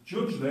the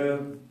judge there,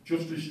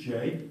 Justice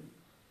J,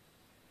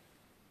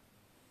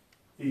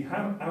 he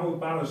had our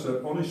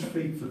barrister on his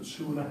feet for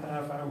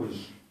 2.5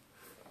 hours.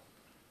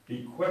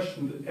 He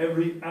questioned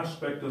every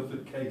aspect of the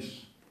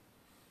case.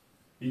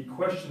 He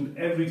questioned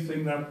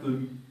everything that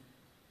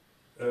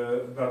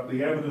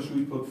the evidence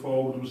we put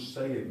forward was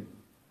saying.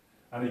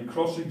 And he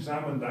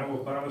cross-examined our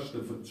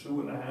barrister for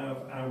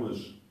 2.5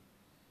 hours.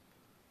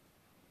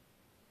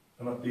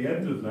 And at the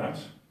end of that,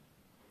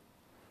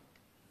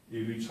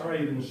 he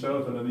retired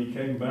himself and then he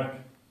came back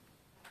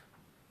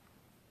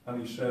and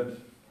he said,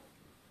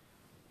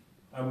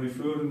 I'm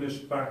referring this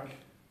back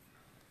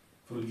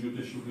for a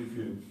judicial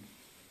review.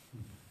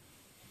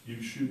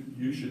 You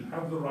should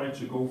have the right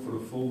to go for a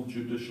full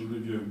judicial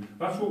review.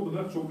 That's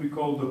what we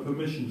call the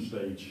permission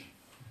stage.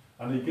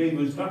 And he gave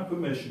us that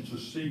permission to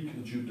seek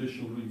a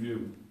judicial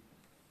review.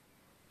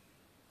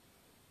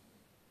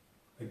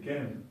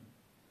 Again,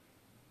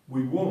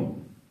 we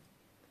won.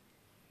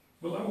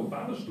 Well, our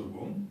barrister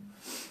won.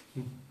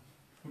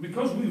 And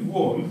because we've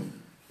won,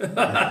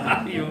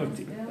 You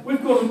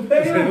we've got to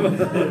pay them.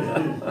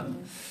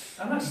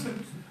 And that's the...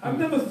 I've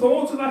never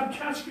thought of that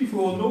catch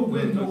before, no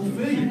win, no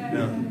fee.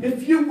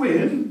 If you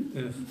win,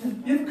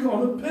 you've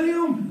got to pay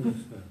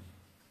them.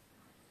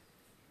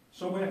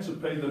 So we had to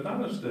pay the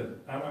barrister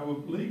and our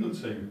legal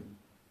team.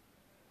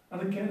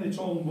 And again, it's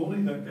all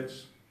money that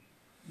gets,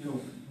 you know,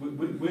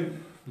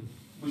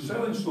 we're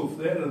selling stuff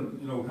there, and,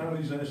 you know,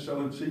 Harry's there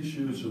selling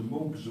t-shirts and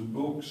mugs and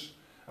books,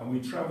 and we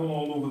travel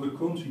all over the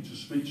country to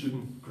speak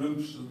to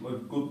groups of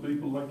like good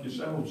people like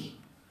yourselves,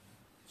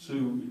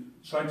 to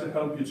try to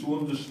help you to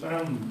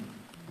understand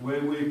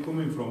where we're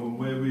coming from and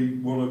where we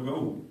want to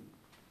go.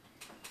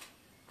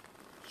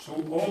 So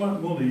all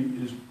that money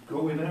is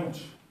going out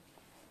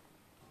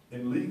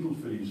in legal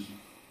fees.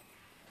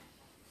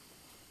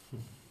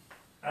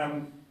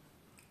 And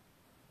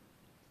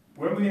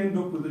when we end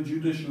up with a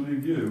judicial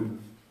review,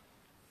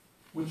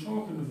 we're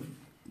talking of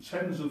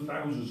tens of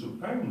thousands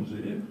of pounds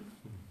here.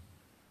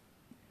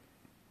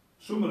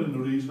 Some are in the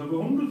region of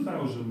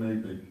 100,000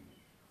 maybe.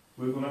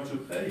 We're going to have to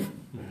pay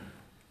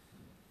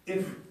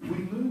if we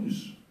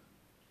lose.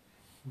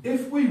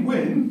 If we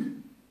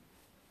win,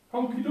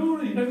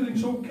 honky-dory,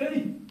 everything's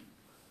okay.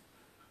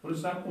 But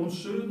it's that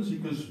uncertainty,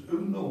 because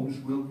who knows,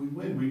 will we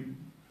win?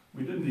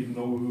 We didn't even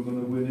know we were going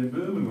to win in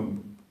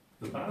Birmingham.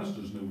 The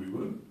barristers knew we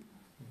were.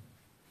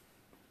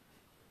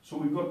 So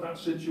we've got that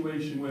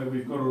situation where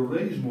we've got to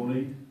raise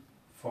money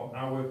for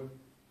our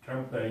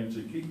campaign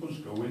to keep us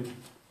going,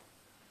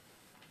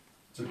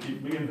 to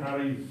keep me and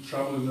Harry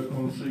travelling the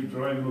country,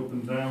 driving up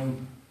and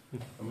down.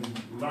 I mean,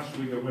 last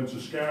week I went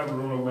to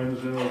Scarborough on a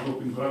Wednesday, and I was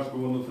up in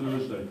Glasgow on a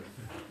Thursday.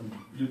 And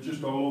you're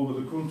just all over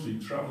the country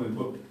travelling,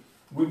 but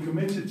we're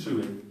committed to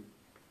it.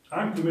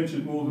 I'm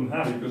committed more than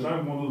Harry because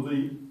I'm one of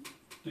the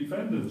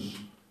defendants.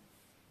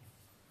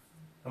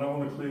 And I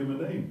want to clear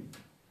my name.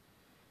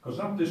 Because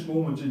at this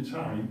moment in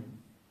time,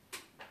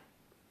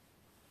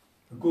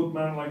 a good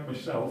man like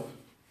myself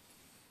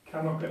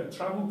cannot get a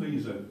travel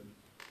visa.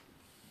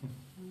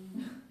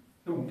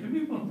 They won't give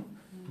me one.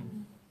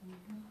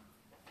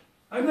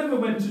 I never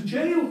went to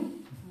jail.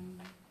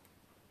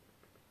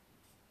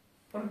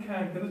 But I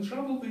can't get a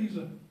travel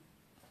visa.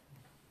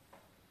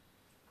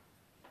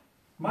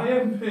 My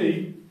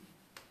MP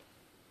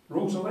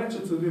wrote a letter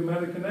to the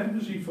American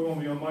Embassy for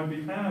me on my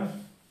behalf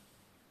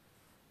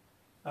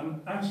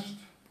and asked,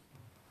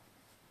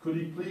 could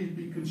he please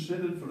be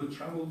considered for a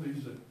travel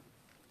visa?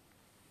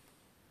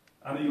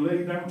 And he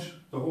laid out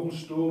the whole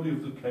story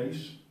of the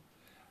case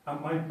and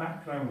my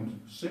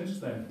background since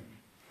then.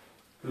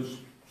 Because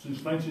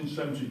since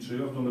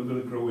 1972 I've done a bit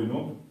of growing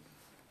up.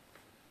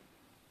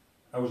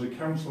 I was a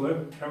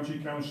councillor, county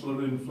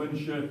councillor in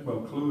Flintshire,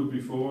 well, Clwyd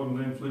before and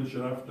then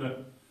Flintshire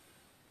after,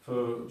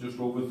 for just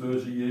over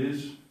 30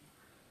 years.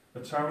 A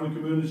town and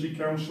community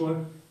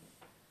councillor,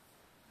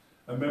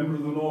 a member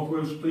of the North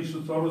Wales Police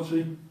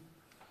Authority,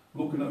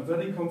 looking at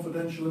very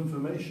confidential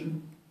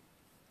information.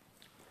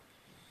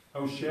 I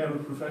was chair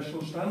of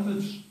professional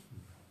standards.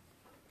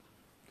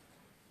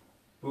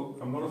 But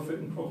I'm not a fit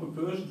and proper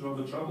person to have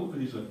a travel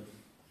visa.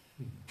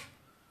 And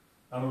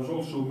I was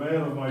also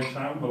mayor of my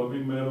town, well, I've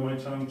been mayor of my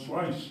town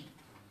twice.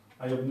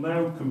 I have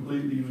now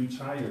completely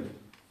retired.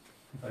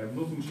 I have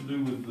nothing to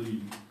do with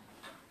the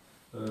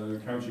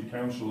county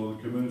council or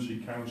the community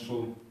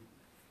council.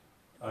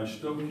 I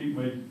still keep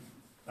my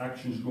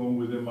actions going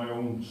within my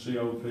own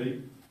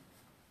CLP,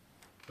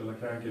 but I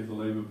can't give the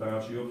Labour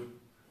Party up.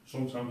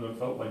 Sometimes I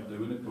felt like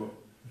doing it, but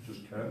I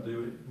just can't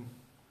do it.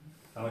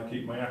 And I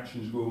keep my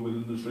actions going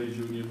within the trade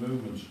union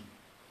movement.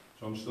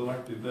 So I'm still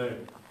active there,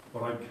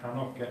 but I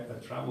cannot get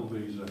a travel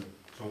visa.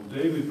 So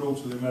David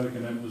wrote to the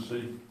American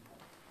Embassy,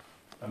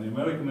 and the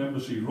American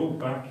Embassy wrote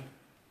back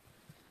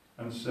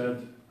and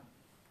said,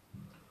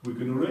 we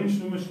can arrange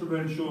for Mr.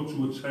 Renshaw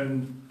to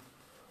attend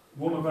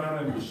one of our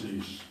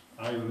embassies,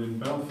 either in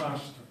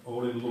Belfast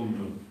or in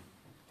London,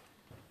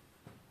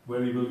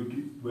 where he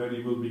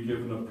will be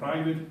given a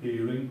private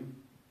hearing.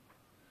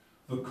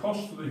 The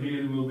cost for the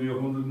hearing will be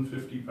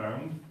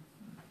 £150,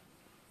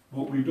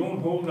 but we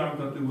don't hold out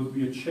that there would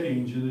be a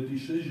change in the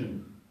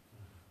decision,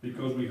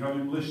 because we have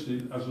him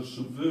listed as a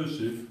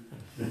subversive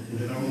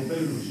in our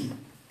papers.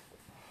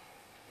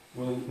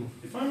 Well,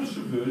 if I'm a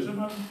subversive,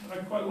 I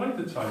quite like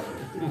the title.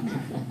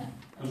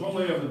 Because all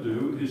I ever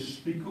do is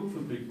speak up for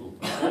people.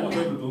 That's all I've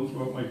ever done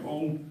throughout my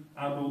whole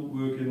adult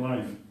working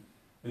life,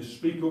 is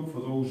speak up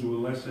for those who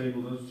are less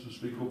able to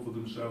speak up for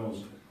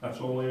themselves. That's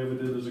all I ever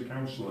did as a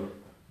councillor.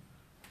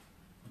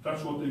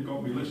 That's what they've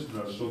got me listed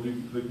as, so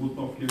they would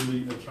not give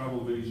me a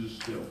travel visa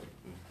still.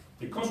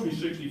 It cost me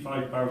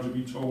 £65 to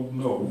be told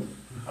no.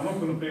 I'm not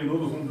going to pay another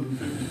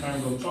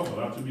 £150 on top of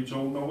that to be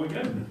told no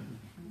again.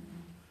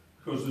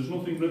 Because there's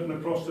nothing written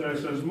across there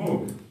that says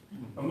mug.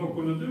 I'm not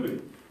going to do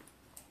it.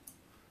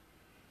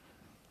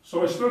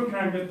 So I still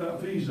can't get that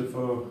visa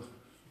for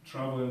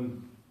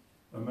travelling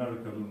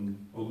America and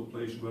other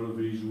places where a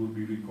visa would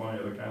be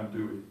required. I can't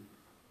do it.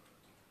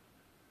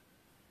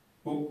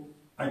 But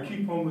I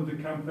keep on with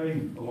the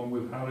campaign along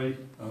with Harry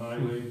and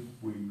Eileen.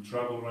 We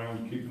travel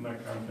around keeping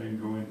that campaign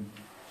going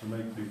to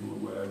make people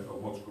aware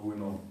of what's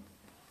going on.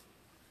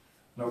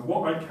 Now,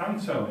 what I can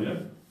tell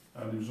you,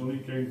 and it was only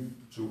came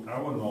to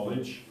our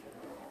knowledge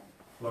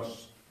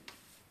last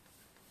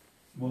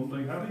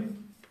Monday, Harry?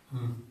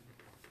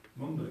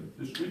 Monday,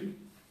 this week?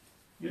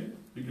 Yeah,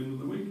 beginning of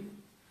the week.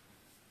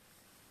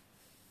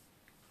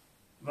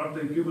 That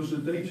they give us a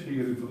date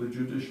hearing for the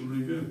judicial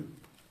review.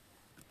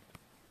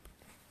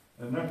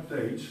 And that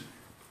date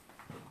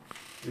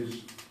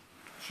is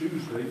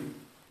Tuesday,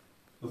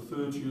 the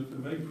 30th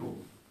of April.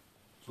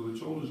 So they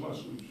told us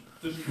last week,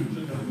 this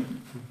Tuesday,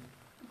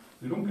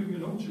 they don't give you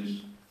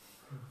notice.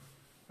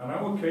 And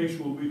our case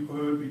will be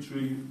heard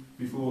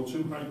before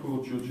 2 High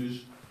Court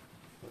judges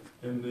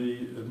in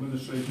the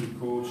administrative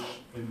courts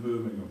in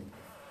Birmingham,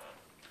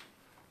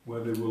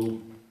 where they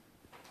will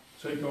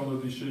take on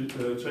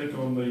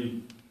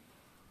the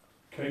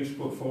case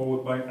put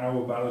forward by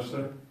our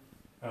barrister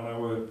and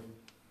our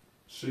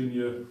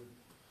senior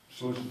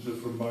solicitor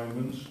for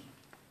environments,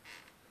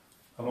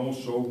 and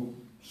also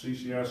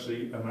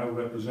CCRC are now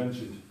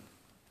represented.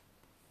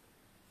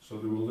 So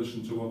they will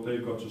listen to what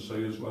they've got to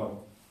say as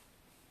well.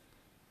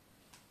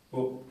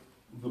 But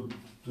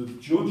the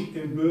judge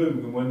in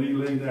Birmingham, when he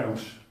laid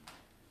out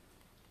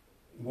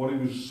what he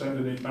was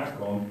sending it back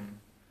on,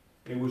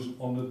 it was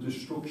on the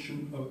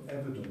destruction of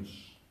evidence.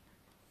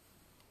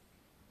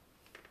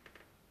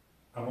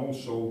 And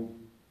also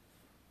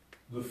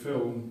the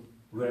film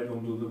Red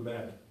Under the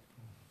Bed.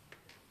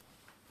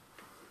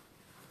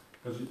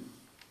 Because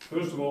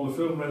first of all, the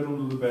film Red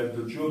Under the Bed,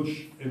 the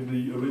judge in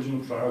the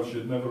original trial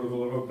should never have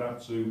allowed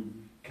that to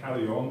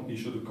carry on. He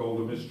should have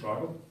called a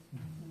mistrial.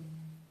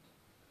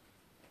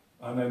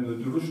 And then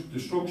the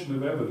destruction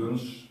of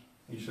evidence,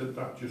 he said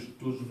that just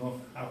does not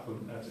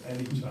happen at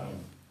any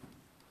time.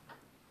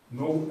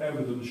 No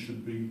evidence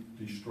should be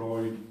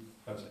destroyed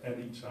at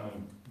any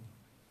time.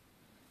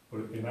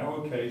 But in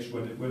our case,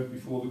 when it went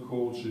before the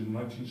courts in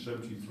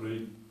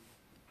 1973,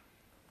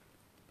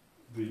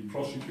 the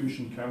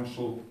prosecution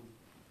counsel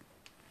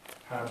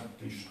had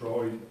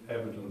destroyed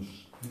evidence,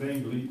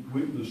 namely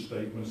witness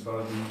statements that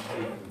had been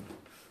taken.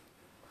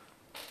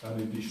 And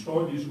they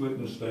destroyed these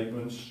witness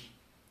statements,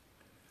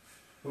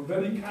 but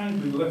very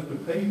kindly left a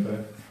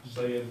paper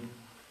saying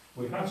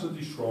we had to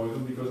destroy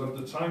them because at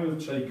the time of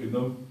taking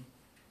them,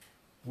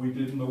 we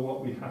didn't know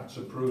what we had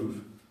to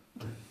prove.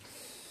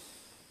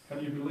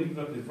 Can you believe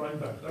that they write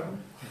that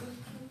down?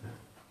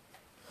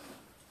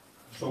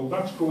 So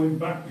that's going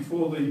back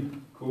before the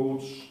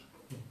courts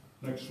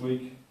next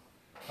week.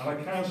 And I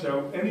can't say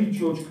how any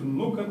judge can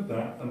look at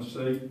that and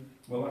say,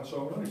 well, that's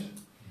all right.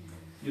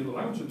 You're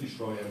allowed to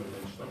destroy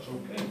evidence, that's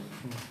okay.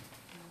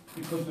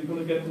 Because they're going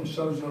to get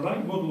themselves in a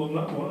right muddle on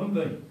that one, aren't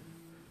they?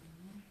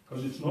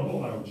 Because it's not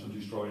allowed to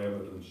destroy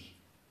evidence.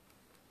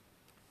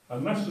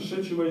 And that's the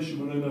situation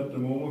we're in at the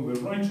moment.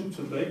 We're right up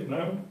to date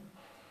now.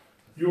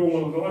 You're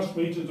one of the last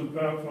meetings,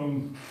 apart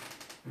from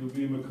you'll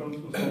be in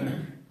McCuntle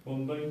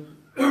on Monday,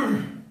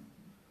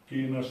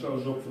 gearing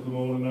ourselves up for the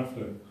morning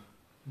after.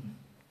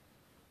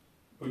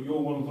 But you're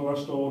one of the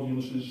last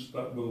audiences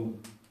that will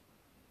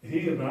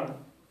hear that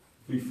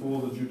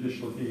before the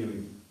judicial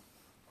hearing,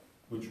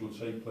 which will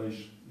take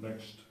place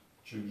next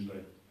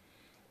Tuesday.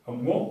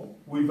 And what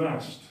we've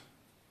asked,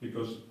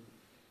 because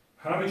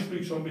Harry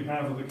speaks on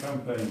behalf of the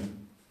campaign,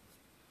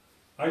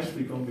 I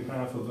speak on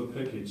behalf of the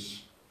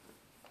pickets.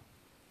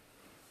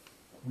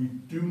 We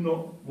do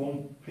not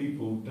want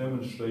people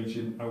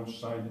demonstrating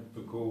outside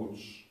the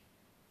courts.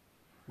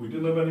 We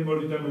didn't have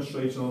anybody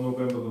demonstrating on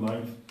November the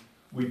 9th.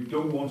 We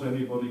don't want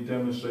anybody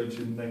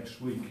demonstrating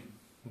next week.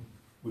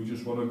 We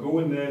just want to go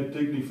in there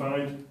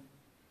dignified,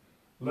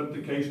 let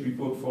the case be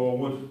put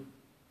forward,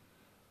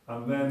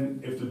 and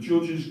then if the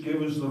judges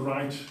give us the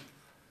right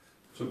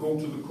to go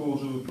to the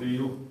Court of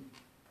Appeal,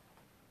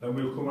 then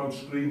we'll come out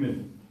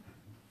screaming.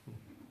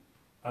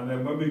 And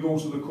then when we go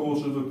to the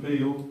Court of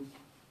Appeal,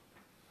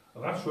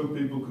 that's when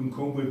people can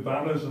come with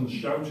banners and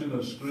shouting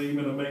and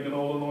screaming and making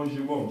all the noise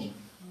you want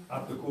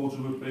at the Court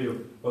of Appeal,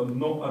 but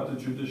not at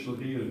the judicial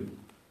hearing.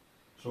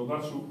 So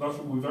that's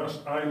what we've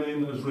asked.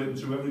 Eileen has written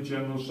to every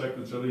General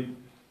Secretary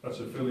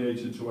that's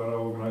affiliated to our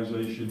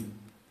organisation,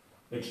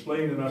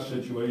 explaining our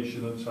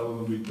situation and telling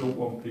them we don't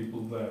want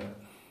people there.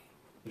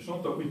 It's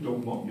not that we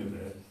don't want you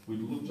there,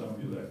 we'd love to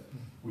have you there.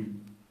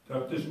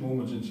 At this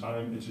moment in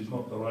time, it is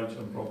not the right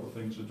and proper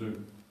thing to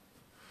do.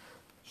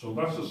 So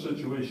that's the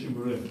situation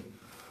we're in.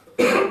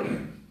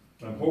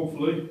 And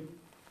hopefully,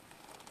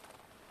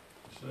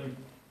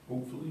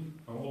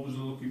 I'm always a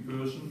lucky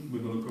person,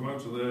 we're going to come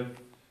out of there.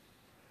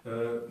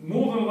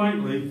 More than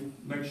likely,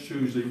 next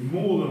Tuesday,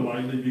 more than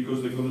likely,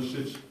 because they're going to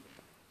sit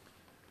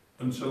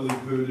until they've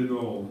heard it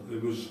all.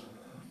 It was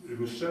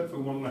set for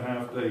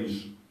 1.5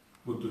 days,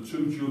 but the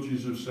 2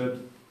 judges have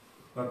said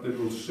that they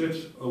will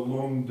sit a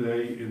long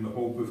day in the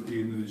hope of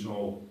hearing it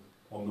all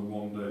on the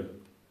one day.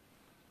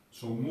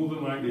 So more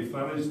than likely, if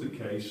that is the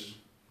case,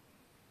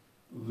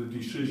 the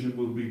decision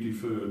will be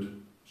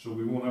deferred. So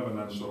we won't have an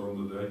answer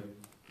on the day.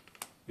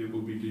 It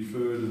will be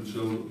deferred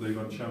until they've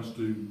had a chance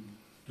to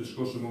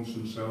discuss amongst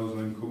themselves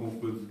and then come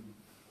up with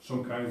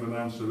some kind of an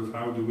answer of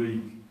how do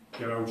we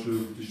get out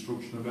of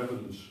destruction of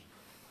evidence.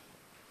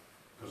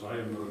 Because I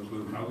haven't got a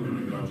clue how they're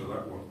going to get out of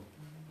that one.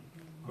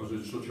 Because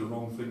it's such a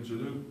wrong thing to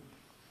do.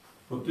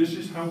 But this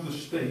is how the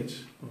state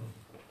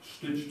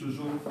stitched us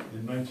up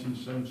in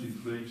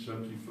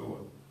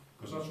 1973-74.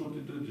 Because that's what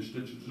they did, they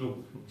stitched us up.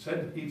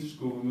 Ted Heath's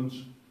government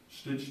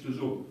stitched us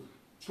up.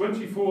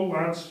 24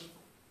 lads,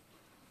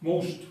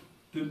 most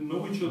didn't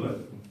know each other.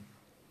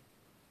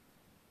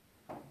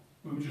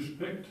 We were just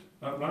picked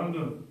at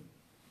random.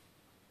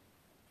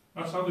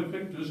 That's how they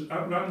picked us,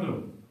 at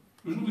random.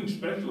 There was nothing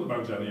special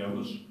about any of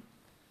us.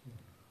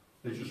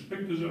 They just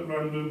picked us at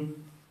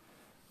random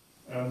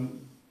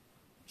and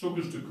took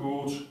us to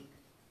court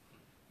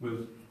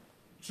with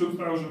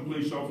 2,000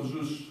 police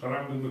officers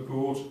surrounding the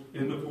court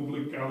in the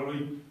public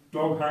gallery,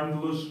 dog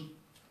handlers.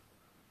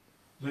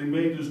 They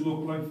made us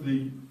look like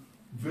the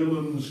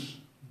villains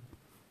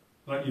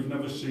that you've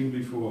never seen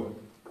before.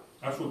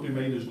 That's what they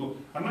made us look.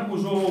 And that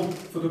was all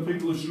for the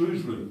people of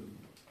Shrewsbury.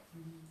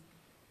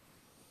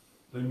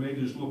 They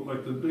made us look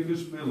like the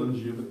biggest villains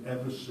you've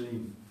ever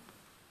seen.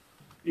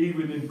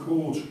 Even in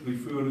court,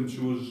 referring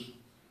to us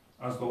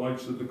as the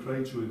likes of the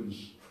Cray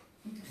twins.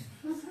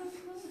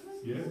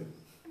 Yeah.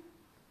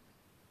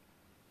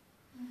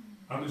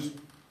 And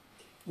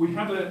we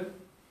had a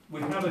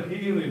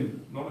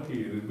hearing, not a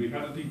hearing, we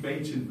had a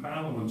debate in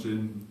Parliament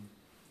in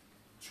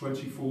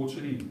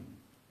 2014.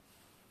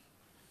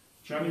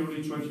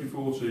 January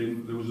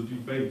 2014, there was a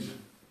debate.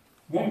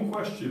 One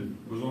question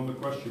was on the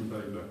question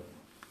paper.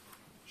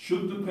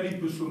 Should the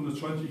papers from the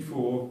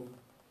 24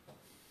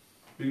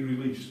 be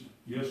released?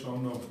 Yes or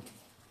no?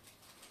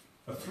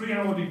 A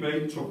 3-hour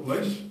debate took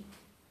place.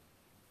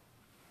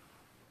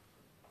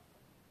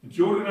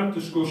 During that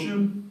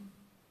discussion,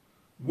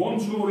 one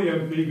Tory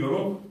MP got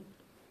up,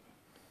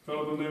 a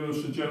fellow by the name of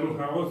Sir Gerald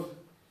Howarth,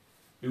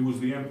 who was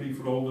the MP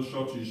for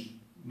Aldershot, he's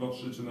not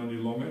sitting any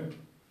longer.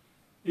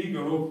 He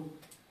got up.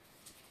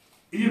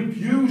 He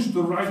abused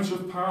the right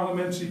of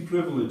parliamentary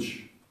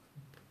privilege.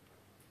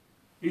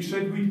 He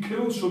said we'd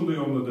killed somebody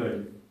on the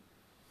day.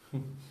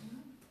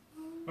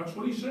 That's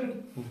what he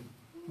said.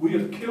 We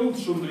had killed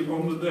somebody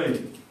on the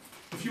day.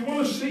 If you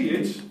want to see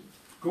it,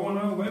 go on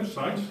our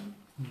website,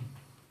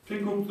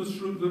 pick up the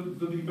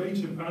debate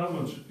in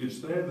Parliament. It's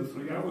there, the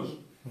 3 hours.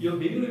 You'll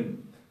hear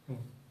him.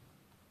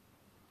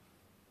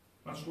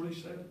 That's what he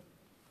said.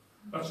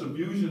 That's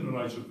abusing the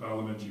right of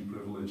parliamentary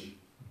privilege.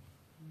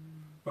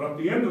 But at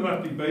the end of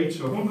that debate,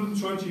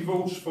 120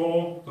 votes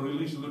for the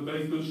release of the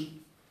papers,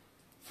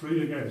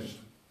 3 against.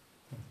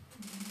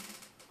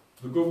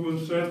 The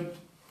government said,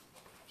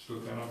 still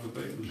can't have the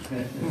papers.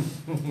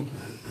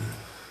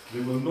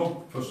 They will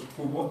not,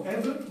 for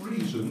whatever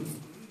reason,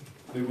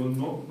 they will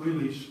not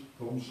release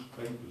those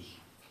papers.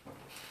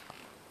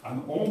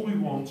 And all we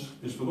want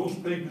is for those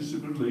papers to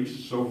be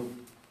released so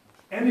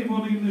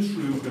anybody in this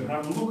room can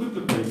have a look at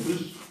the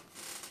papers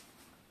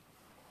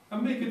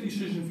and make a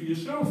decision for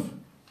yourself.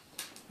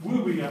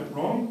 Were we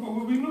wrong or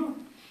were we not?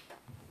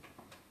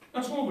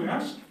 That's all we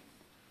ask.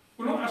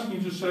 We're not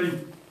asking you to say,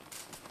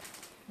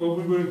 well,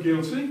 we weren't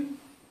guilty.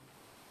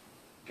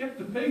 Get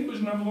the papers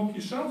and have a look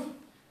yourself.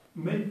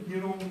 Make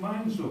your own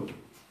minds up.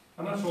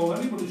 And that's all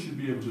anybody should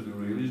be able to do,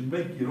 really, is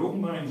make your own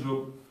minds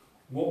up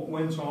what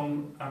went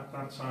on at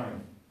that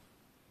time.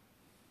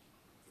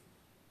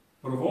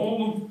 But of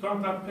all of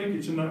that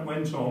picketing that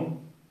went on,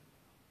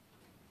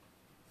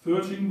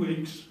 13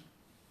 weeks,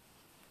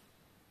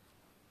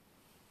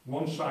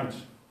 one site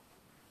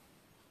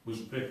was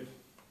picked.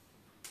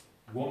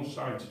 One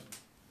site.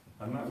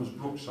 And that was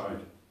Brookside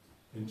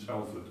in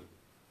Telford.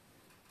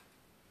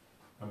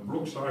 And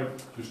Brookside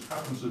just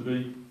happened to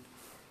be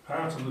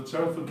part of the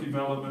Telford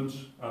development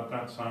at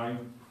that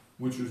time,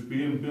 which was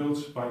being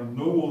built by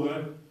no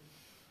other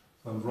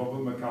than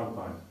Robert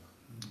McAlpine,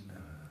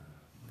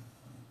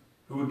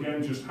 who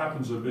again just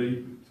happened to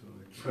be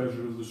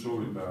treasurer of the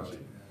Tory party.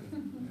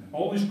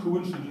 All these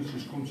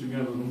coincidences come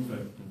together, don't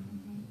they?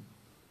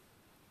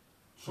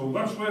 So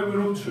that's where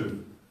we're up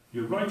to.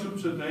 You're right up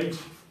to date.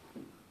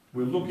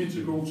 We're looking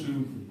to go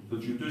to the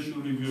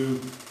judicial review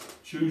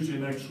Tuesday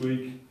next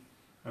week,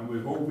 and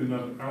we're hoping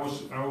that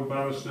our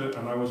barrister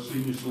and our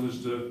senior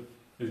solicitor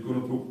is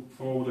going to put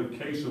forward a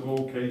case of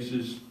all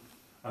cases,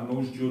 and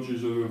those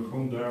judges are going to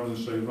come down and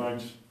say,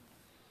 right,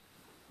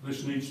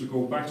 this needs to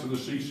go back to the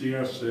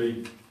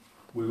CCSC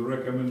with a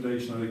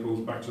recommendation that it goes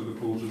back to the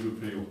Court of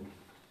Appeal.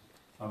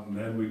 And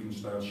then we can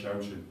start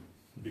shouting,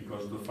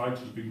 because the fight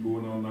has been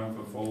going on now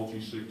for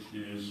 46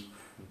 years,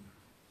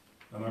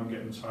 and I'm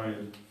getting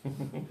tired.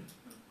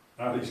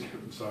 Ali's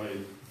getting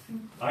tired.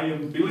 I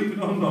am, believe it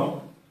or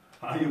not,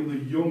 I am the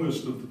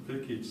youngest of the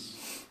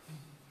pickets,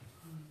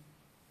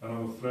 and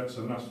I'm a threat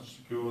to national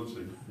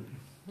security.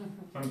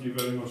 Thank you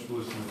very much for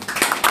listening.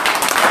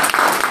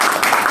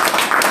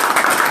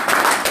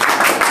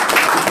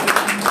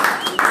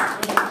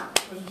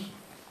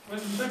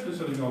 Where's the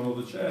secretary gone, or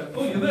the chair?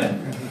 Oh, you're there.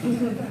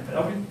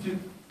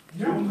 If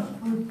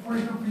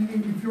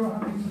you're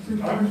happy to take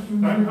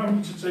questions. I'm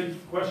happy to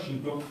take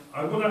questions, but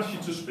I would ask you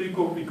to speak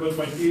up because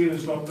my hearing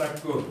is not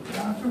that good.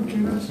 That's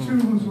okay, that's 2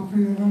 of us up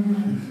here.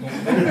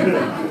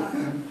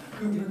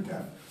 equivalent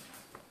effort.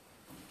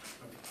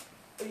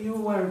 Are you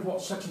aware of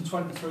what Section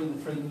 23 of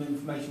the Freedom of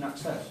Information Act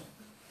says?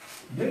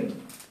 Yeah.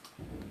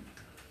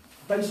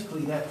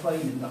 Basically, they're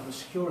claiming that the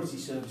security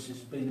services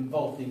have been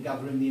involved in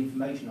gathering the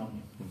information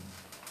on you.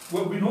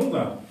 Well, we know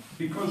that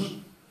because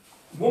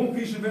one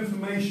piece of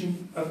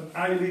information that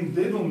Eileen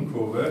did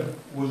uncover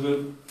was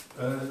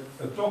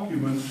a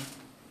document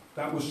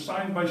that was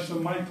signed by Sir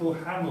Michael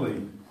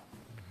Hanley.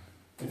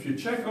 If you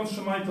check on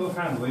Sir Michael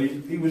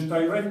Hanley, he was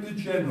Director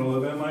General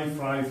of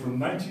MI5 from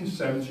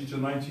 1970 to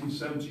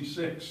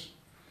 1976.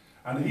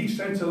 And he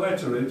sent a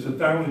letter into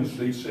Downing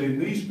Street saying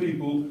these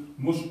people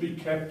must be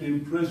kept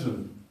in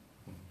prison.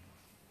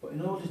 But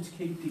in order to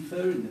keep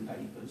deferring the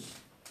papers,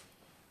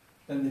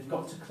 then they've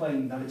got to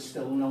claim that it's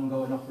still an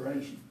ongoing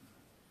operation.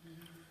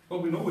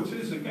 Well, we know it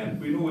is, again,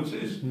 we know it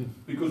is.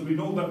 Because we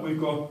know that we've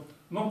got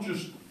not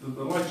just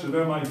the likes of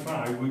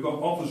MI5, we've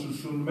got officers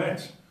from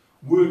Met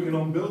working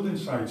on building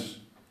sites.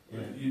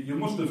 You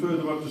must have heard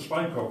about the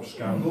Spike Ops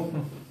scandal.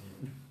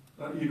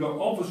 You've got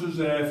officers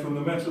there from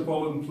the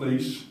Metropolitan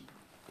Police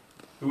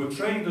who are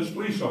trained as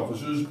police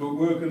officers but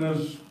working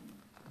as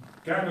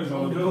gangers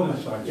on a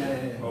building site,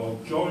 or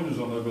joiners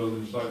on a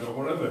building site, or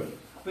whatever.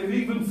 They've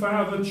even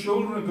fathered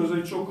children because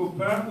they took up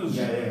partners.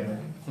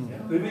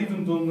 They've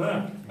even done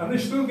that. And they're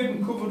still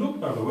getting covered up,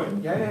 by the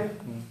way.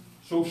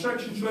 So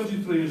Section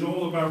 23 is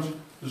all about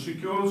the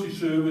security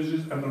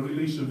services and the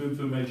release of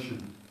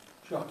information.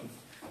 Shocking.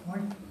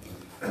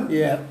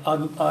 Yeah,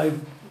 I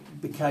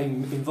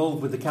became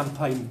involved with the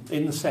campaign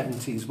in the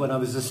 70s when I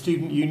was a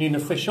student union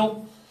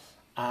official,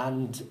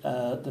 and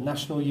the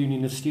National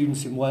Union of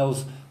Students in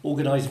Wales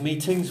organised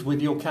meetings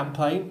with your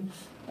campaign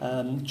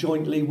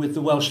jointly with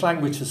the Welsh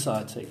Language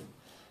Society,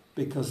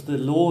 because the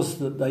laws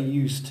that they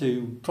used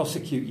to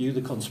prosecute you,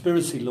 the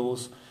conspiracy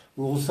laws,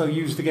 were also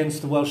used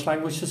against the Welsh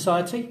Language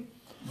Society.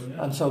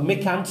 And so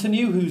Mick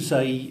Antonew, who's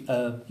a,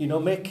 you know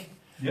Mick?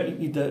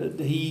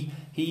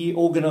 He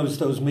organised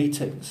those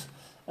meetings.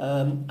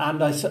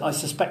 And I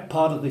suspect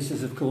part of this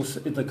is, of course,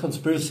 the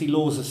conspiracy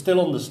laws are still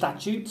on the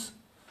statutes,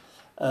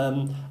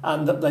 and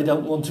that they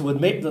don't want to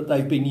admit that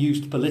they've been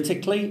used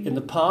politically in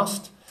the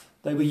past.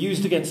 They were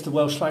used against the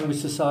Welsh Language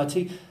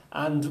Society,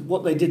 and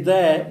what they did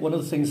there, one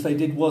of the things they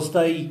did was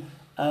they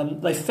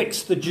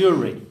fixed the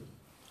jury.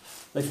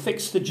 They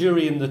fixed the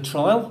jury in the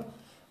trial,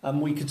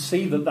 and we could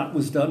see that that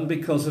was done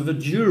because of a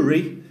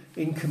jury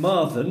in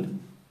Carmarthen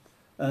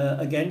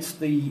against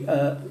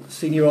the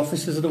senior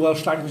officers of the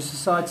Welsh Language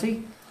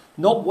Society.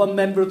 Not one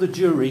member of the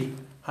jury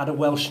had a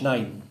Welsh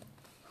name.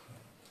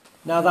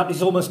 Now that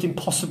is almost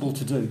impossible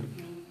to do.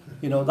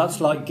 You know, that's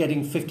like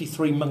getting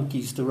 53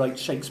 monkeys to write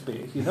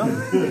Shakespeare, you know,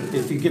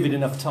 if you give it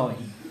enough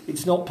time.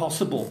 It's not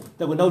possible.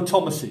 There were no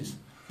Thomases.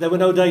 There were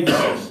no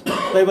Davises.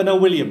 There were no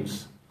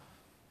Williams.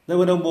 There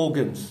were no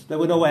Morgans. There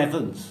were no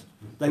Evans.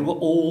 They were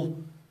all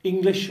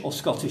English or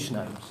Scottish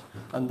names.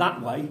 And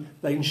that way,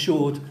 they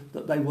ensured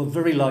that they were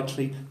very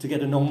likely to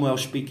get a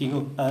non-Welsh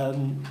speaking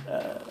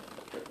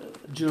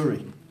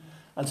jury.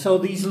 And so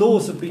these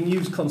laws have been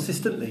used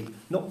consistently,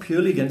 not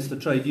purely against the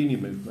trade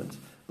union movement,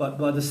 but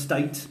by the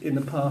state in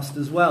the past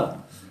as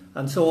well.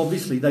 And so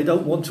obviously they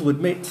don't want to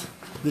admit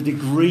the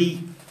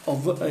degree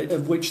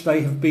of which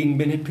they have been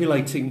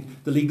manipulating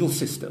the legal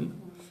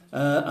system,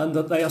 and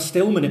that they are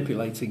still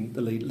manipulating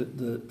the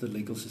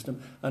legal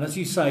system. And as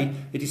you say,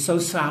 it is so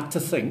sad to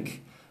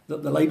think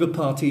that the Labour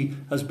Party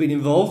has been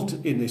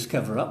involved in this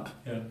cover-up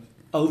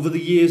over the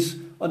years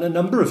on a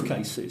number of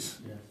cases,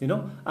 you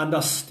know, and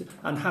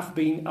have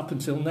been up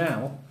until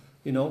now,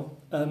 you know,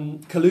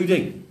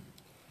 colluding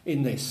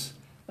in this.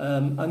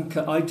 And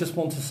I just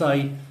want to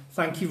say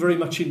thank you very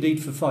much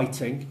indeed for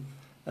fighting.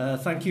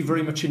 Thank you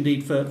very much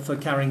indeed for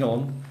carrying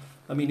on.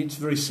 I mean, it's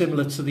very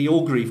similar to the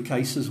Orgreave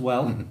case as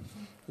well.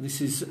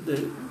 This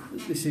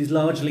is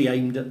largely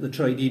aimed at the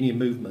trade union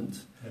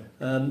movement,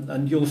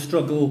 and your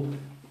struggle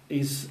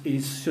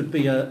should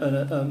be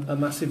a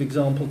massive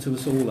example to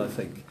us all, I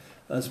think,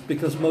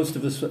 because most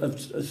of us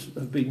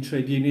have been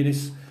trade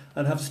unionists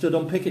and have stood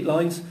on picket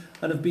lines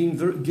and have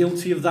been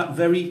guilty of that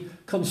very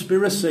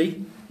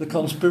conspiracy, the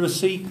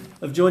conspiracy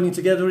of joining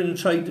together in a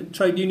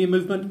trade union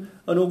movement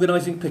and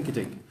organising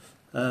picketing.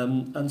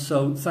 And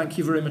so thank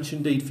you very much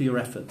indeed for your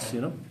efforts,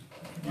 you know.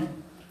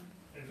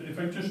 If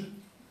I just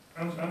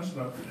answer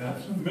that,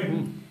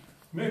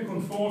 Mick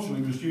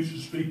unfortunately was due to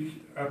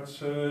speak at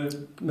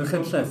next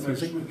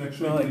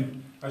week. Right.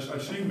 I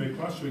seen Mick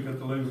last week at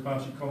the Labour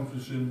Party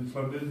conference in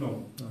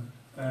Llandudno.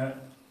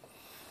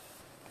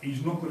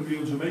 He's not going to be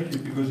able to make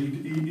it because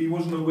he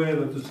wasn't aware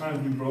that the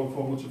time we brought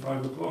forward to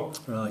 5 o'clock.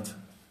 Right.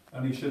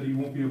 And he said he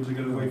won't be able to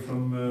get away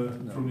from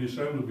the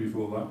assembly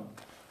before that.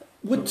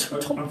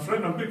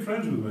 I'm big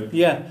friends with Mick.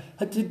 Yeah.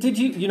 Did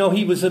you know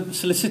he was a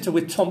solicitor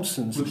with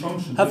Thompson's? With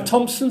Thompson's, Have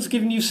Thompson's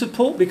given you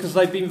support? Because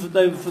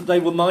they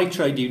were my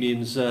trade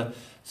union's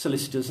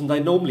solicitors, and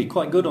they're normally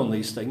quite good on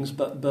these things,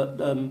 but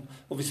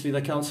obviously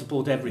they can't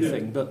support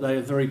everything, but they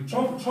are very...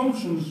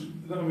 Thompson's,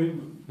 I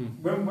mean,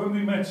 when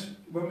we met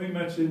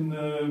in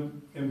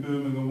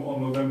Birmingham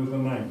on November the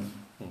 9th,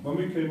 when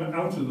we came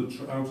out of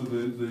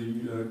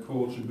the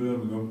courts in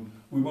Birmingham,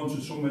 we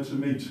wanted somewhere to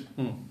meet.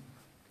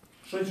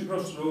 Straight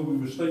across the road, we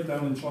were straight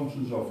down in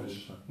Thompson's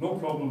office. No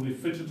problem, they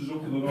fitted us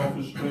up with an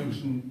office,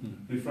 drinks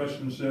and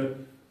refreshments there.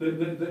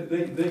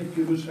 They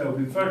give us help.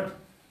 In fact,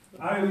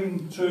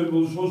 Eileen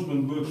Turnbull's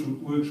husband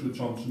works with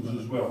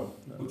Thompson's as well.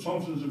 But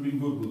Thompson's have been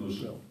good with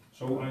us.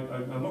 So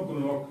I'm not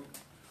going to knock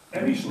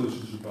any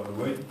solicitors, by the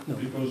way,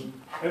 because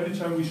every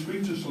time we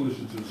speak to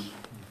solicitors,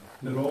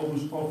 they're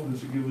always offering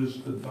to give us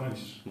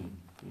advice.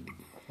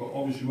 But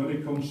obviously when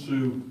it comes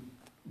to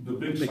the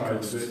big side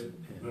of it,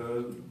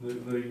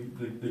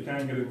 they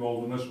can't get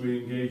involved unless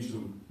we engage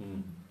them.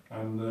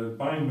 And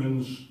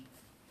Bindman's,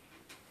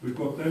 we've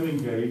got them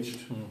engaged.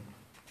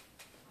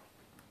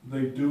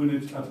 They're doing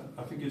it at,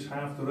 I think it's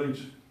half the rate,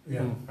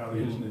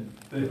 Harry, isn't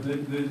it?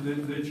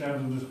 They're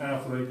charging us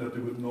half the rate that they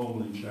would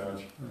normally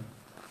charge.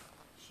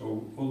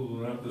 So other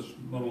than that, there's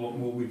not a lot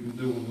more we can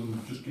do other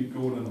than just keep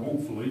going and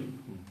hopefully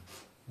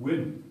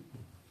win.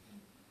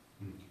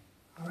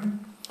 Harry?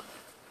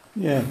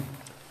 Yeah.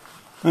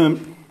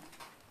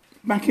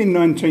 Back in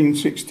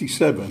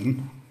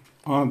 1967,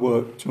 I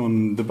worked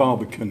on the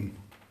Barbican,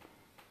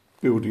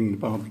 building the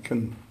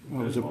Barbican.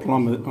 I was a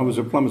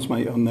plumber's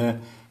mate on there,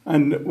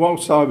 and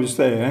whilst I was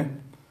there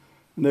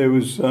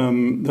was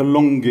the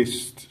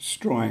longest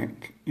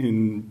strike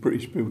in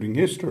British building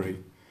history,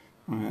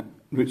 right,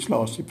 which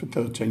lasted for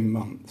 13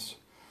 months.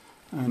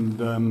 And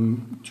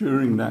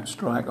during that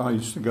strike, I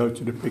used to go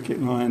to the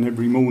picket line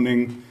every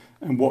morning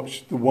and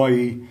watch the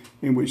way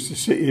in which the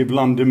City of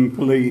London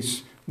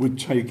police would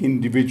take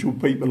individual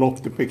people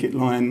off the picket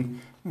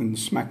line and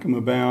smack them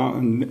about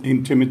and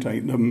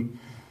intimidate them.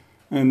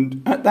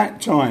 And at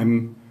that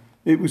time,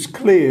 it was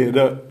clear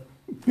that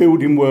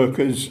building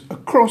workers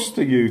across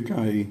the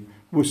UK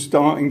were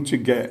starting to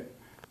get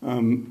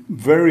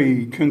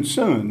very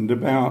concerned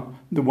about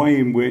the way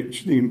in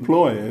which the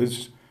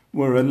employers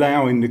were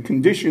allowing the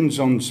conditions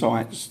on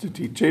sites to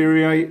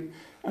deteriorate,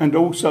 and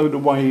also the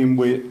way in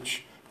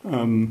which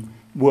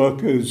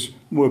workers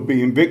were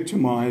being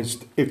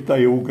victimised if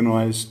they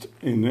organised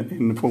in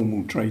the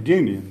formal trade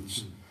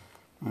unions.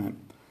 Right.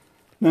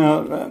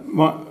 Now,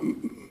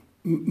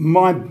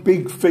 my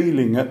big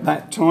feeling at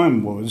that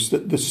time was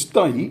that the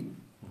state,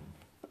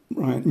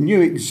 right,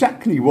 knew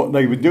exactly what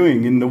they were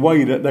doing in the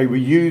way that they were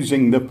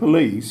using the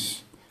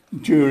police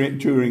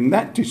during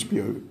that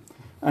dispute.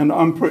 And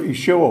I'm pretty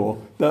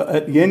sure that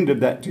at the end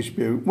of that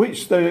dispute,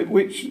 which they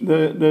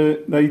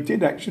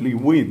did actually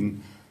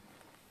win,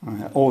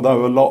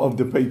 although a lot of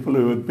the people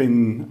who had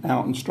been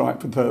out on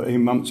strike for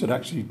 13 months had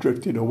actually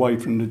drifted away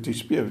from the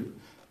dispute,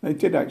 they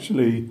did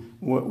actually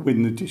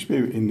win the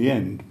dispute in the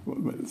end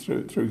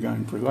through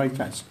going through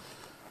ACAS.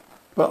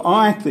 But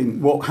I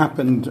think what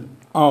happened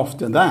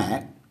after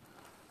that,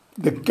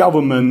 the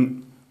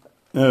government,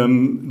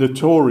 the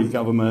Tory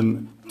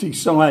government,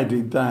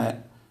 decided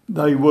that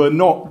they were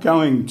not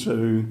going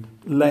to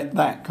let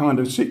that kind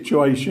of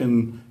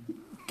situation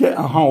get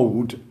a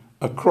hold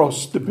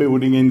across the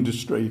building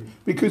industry,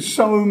 because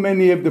so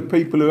many of the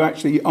people who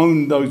actually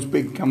owned those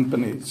big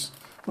companies,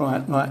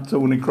 right, like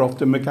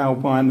Thornycroft and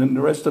McAlpine and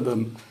the rest of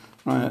them,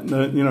 right,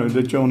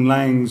 the John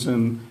Langs,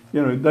 and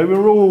they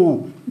were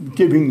all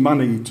giving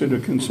money to the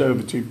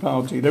Conservative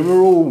Party. They were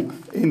all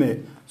in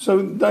it,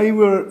 so they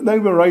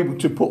were able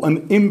to put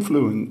an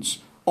influence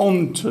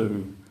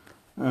onto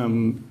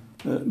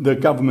the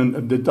government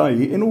of the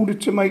day in order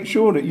to make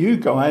sure that you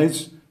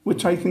guys were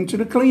taken to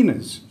the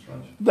cleaners.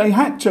 They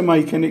had to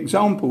make an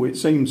example, it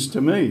seems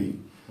to me,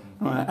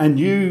 right? And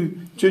you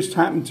just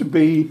happened to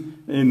be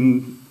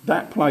in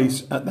that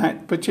place at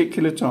that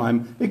particular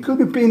time. It could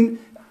have been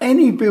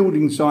any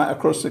building site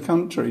across the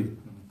country,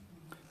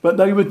 but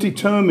they were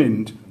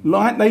determined,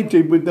 like they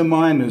did with the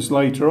miners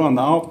later on,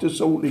 after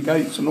Saltley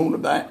Gates and all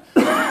of that.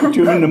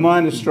 During the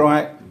miners'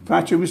 strike,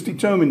 Thatcher was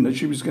determined that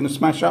she was going to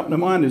smash up the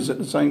miners at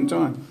the same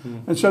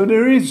time. And so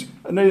there is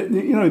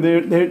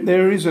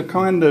a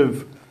kind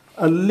of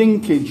a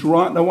linkage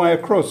right the way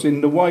across in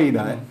the way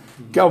that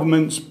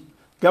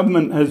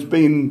government has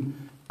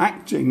been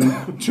acting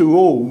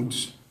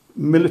towards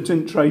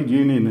militant trade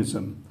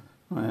unionism,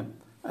 right?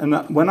 And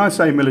when I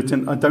say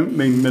militant, I don't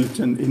mean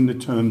militant in the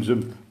terms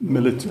of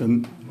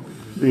militant,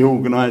 the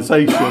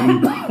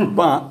organisation,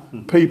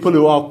 but people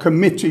who are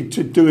committed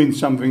to doing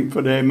something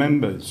for their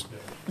members.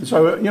 And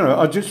so,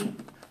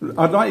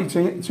 I'd like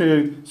you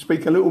to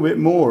speak a little bit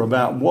more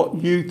about what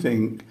you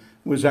think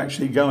was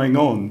actually going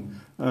on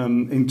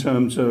in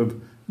terms of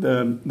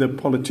the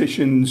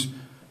politicians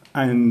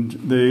and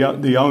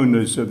the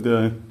owners of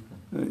the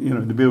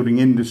building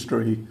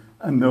industry,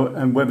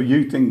 and whether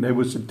you think there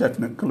was a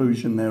definite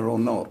collusion there or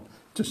not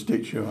to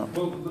stitch you up.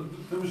 Well,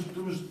 there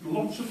was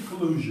lots of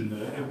collusion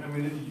there. I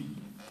mean,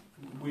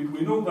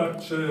 we know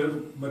that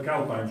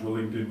McAlpines were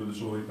linked in with the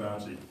Tory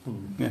party.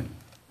 Yeah.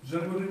 Does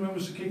anybody remember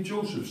Sir Keith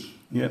Josephs?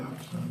 Yeah.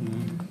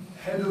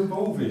 Head of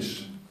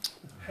Bovis,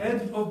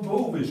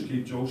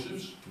 Keith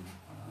Josephs.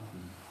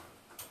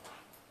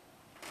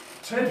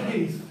 Ted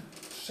Heath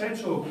set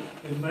up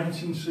in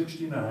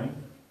 1969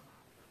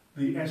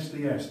 the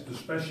SDS, the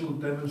Special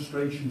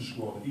Demonstration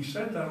Squad. He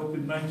set that up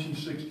in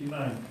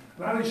 1969.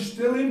 That is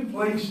still in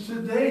place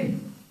today.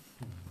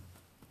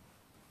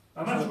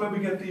 And that's where we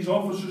get these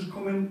officers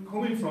coming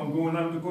from, going out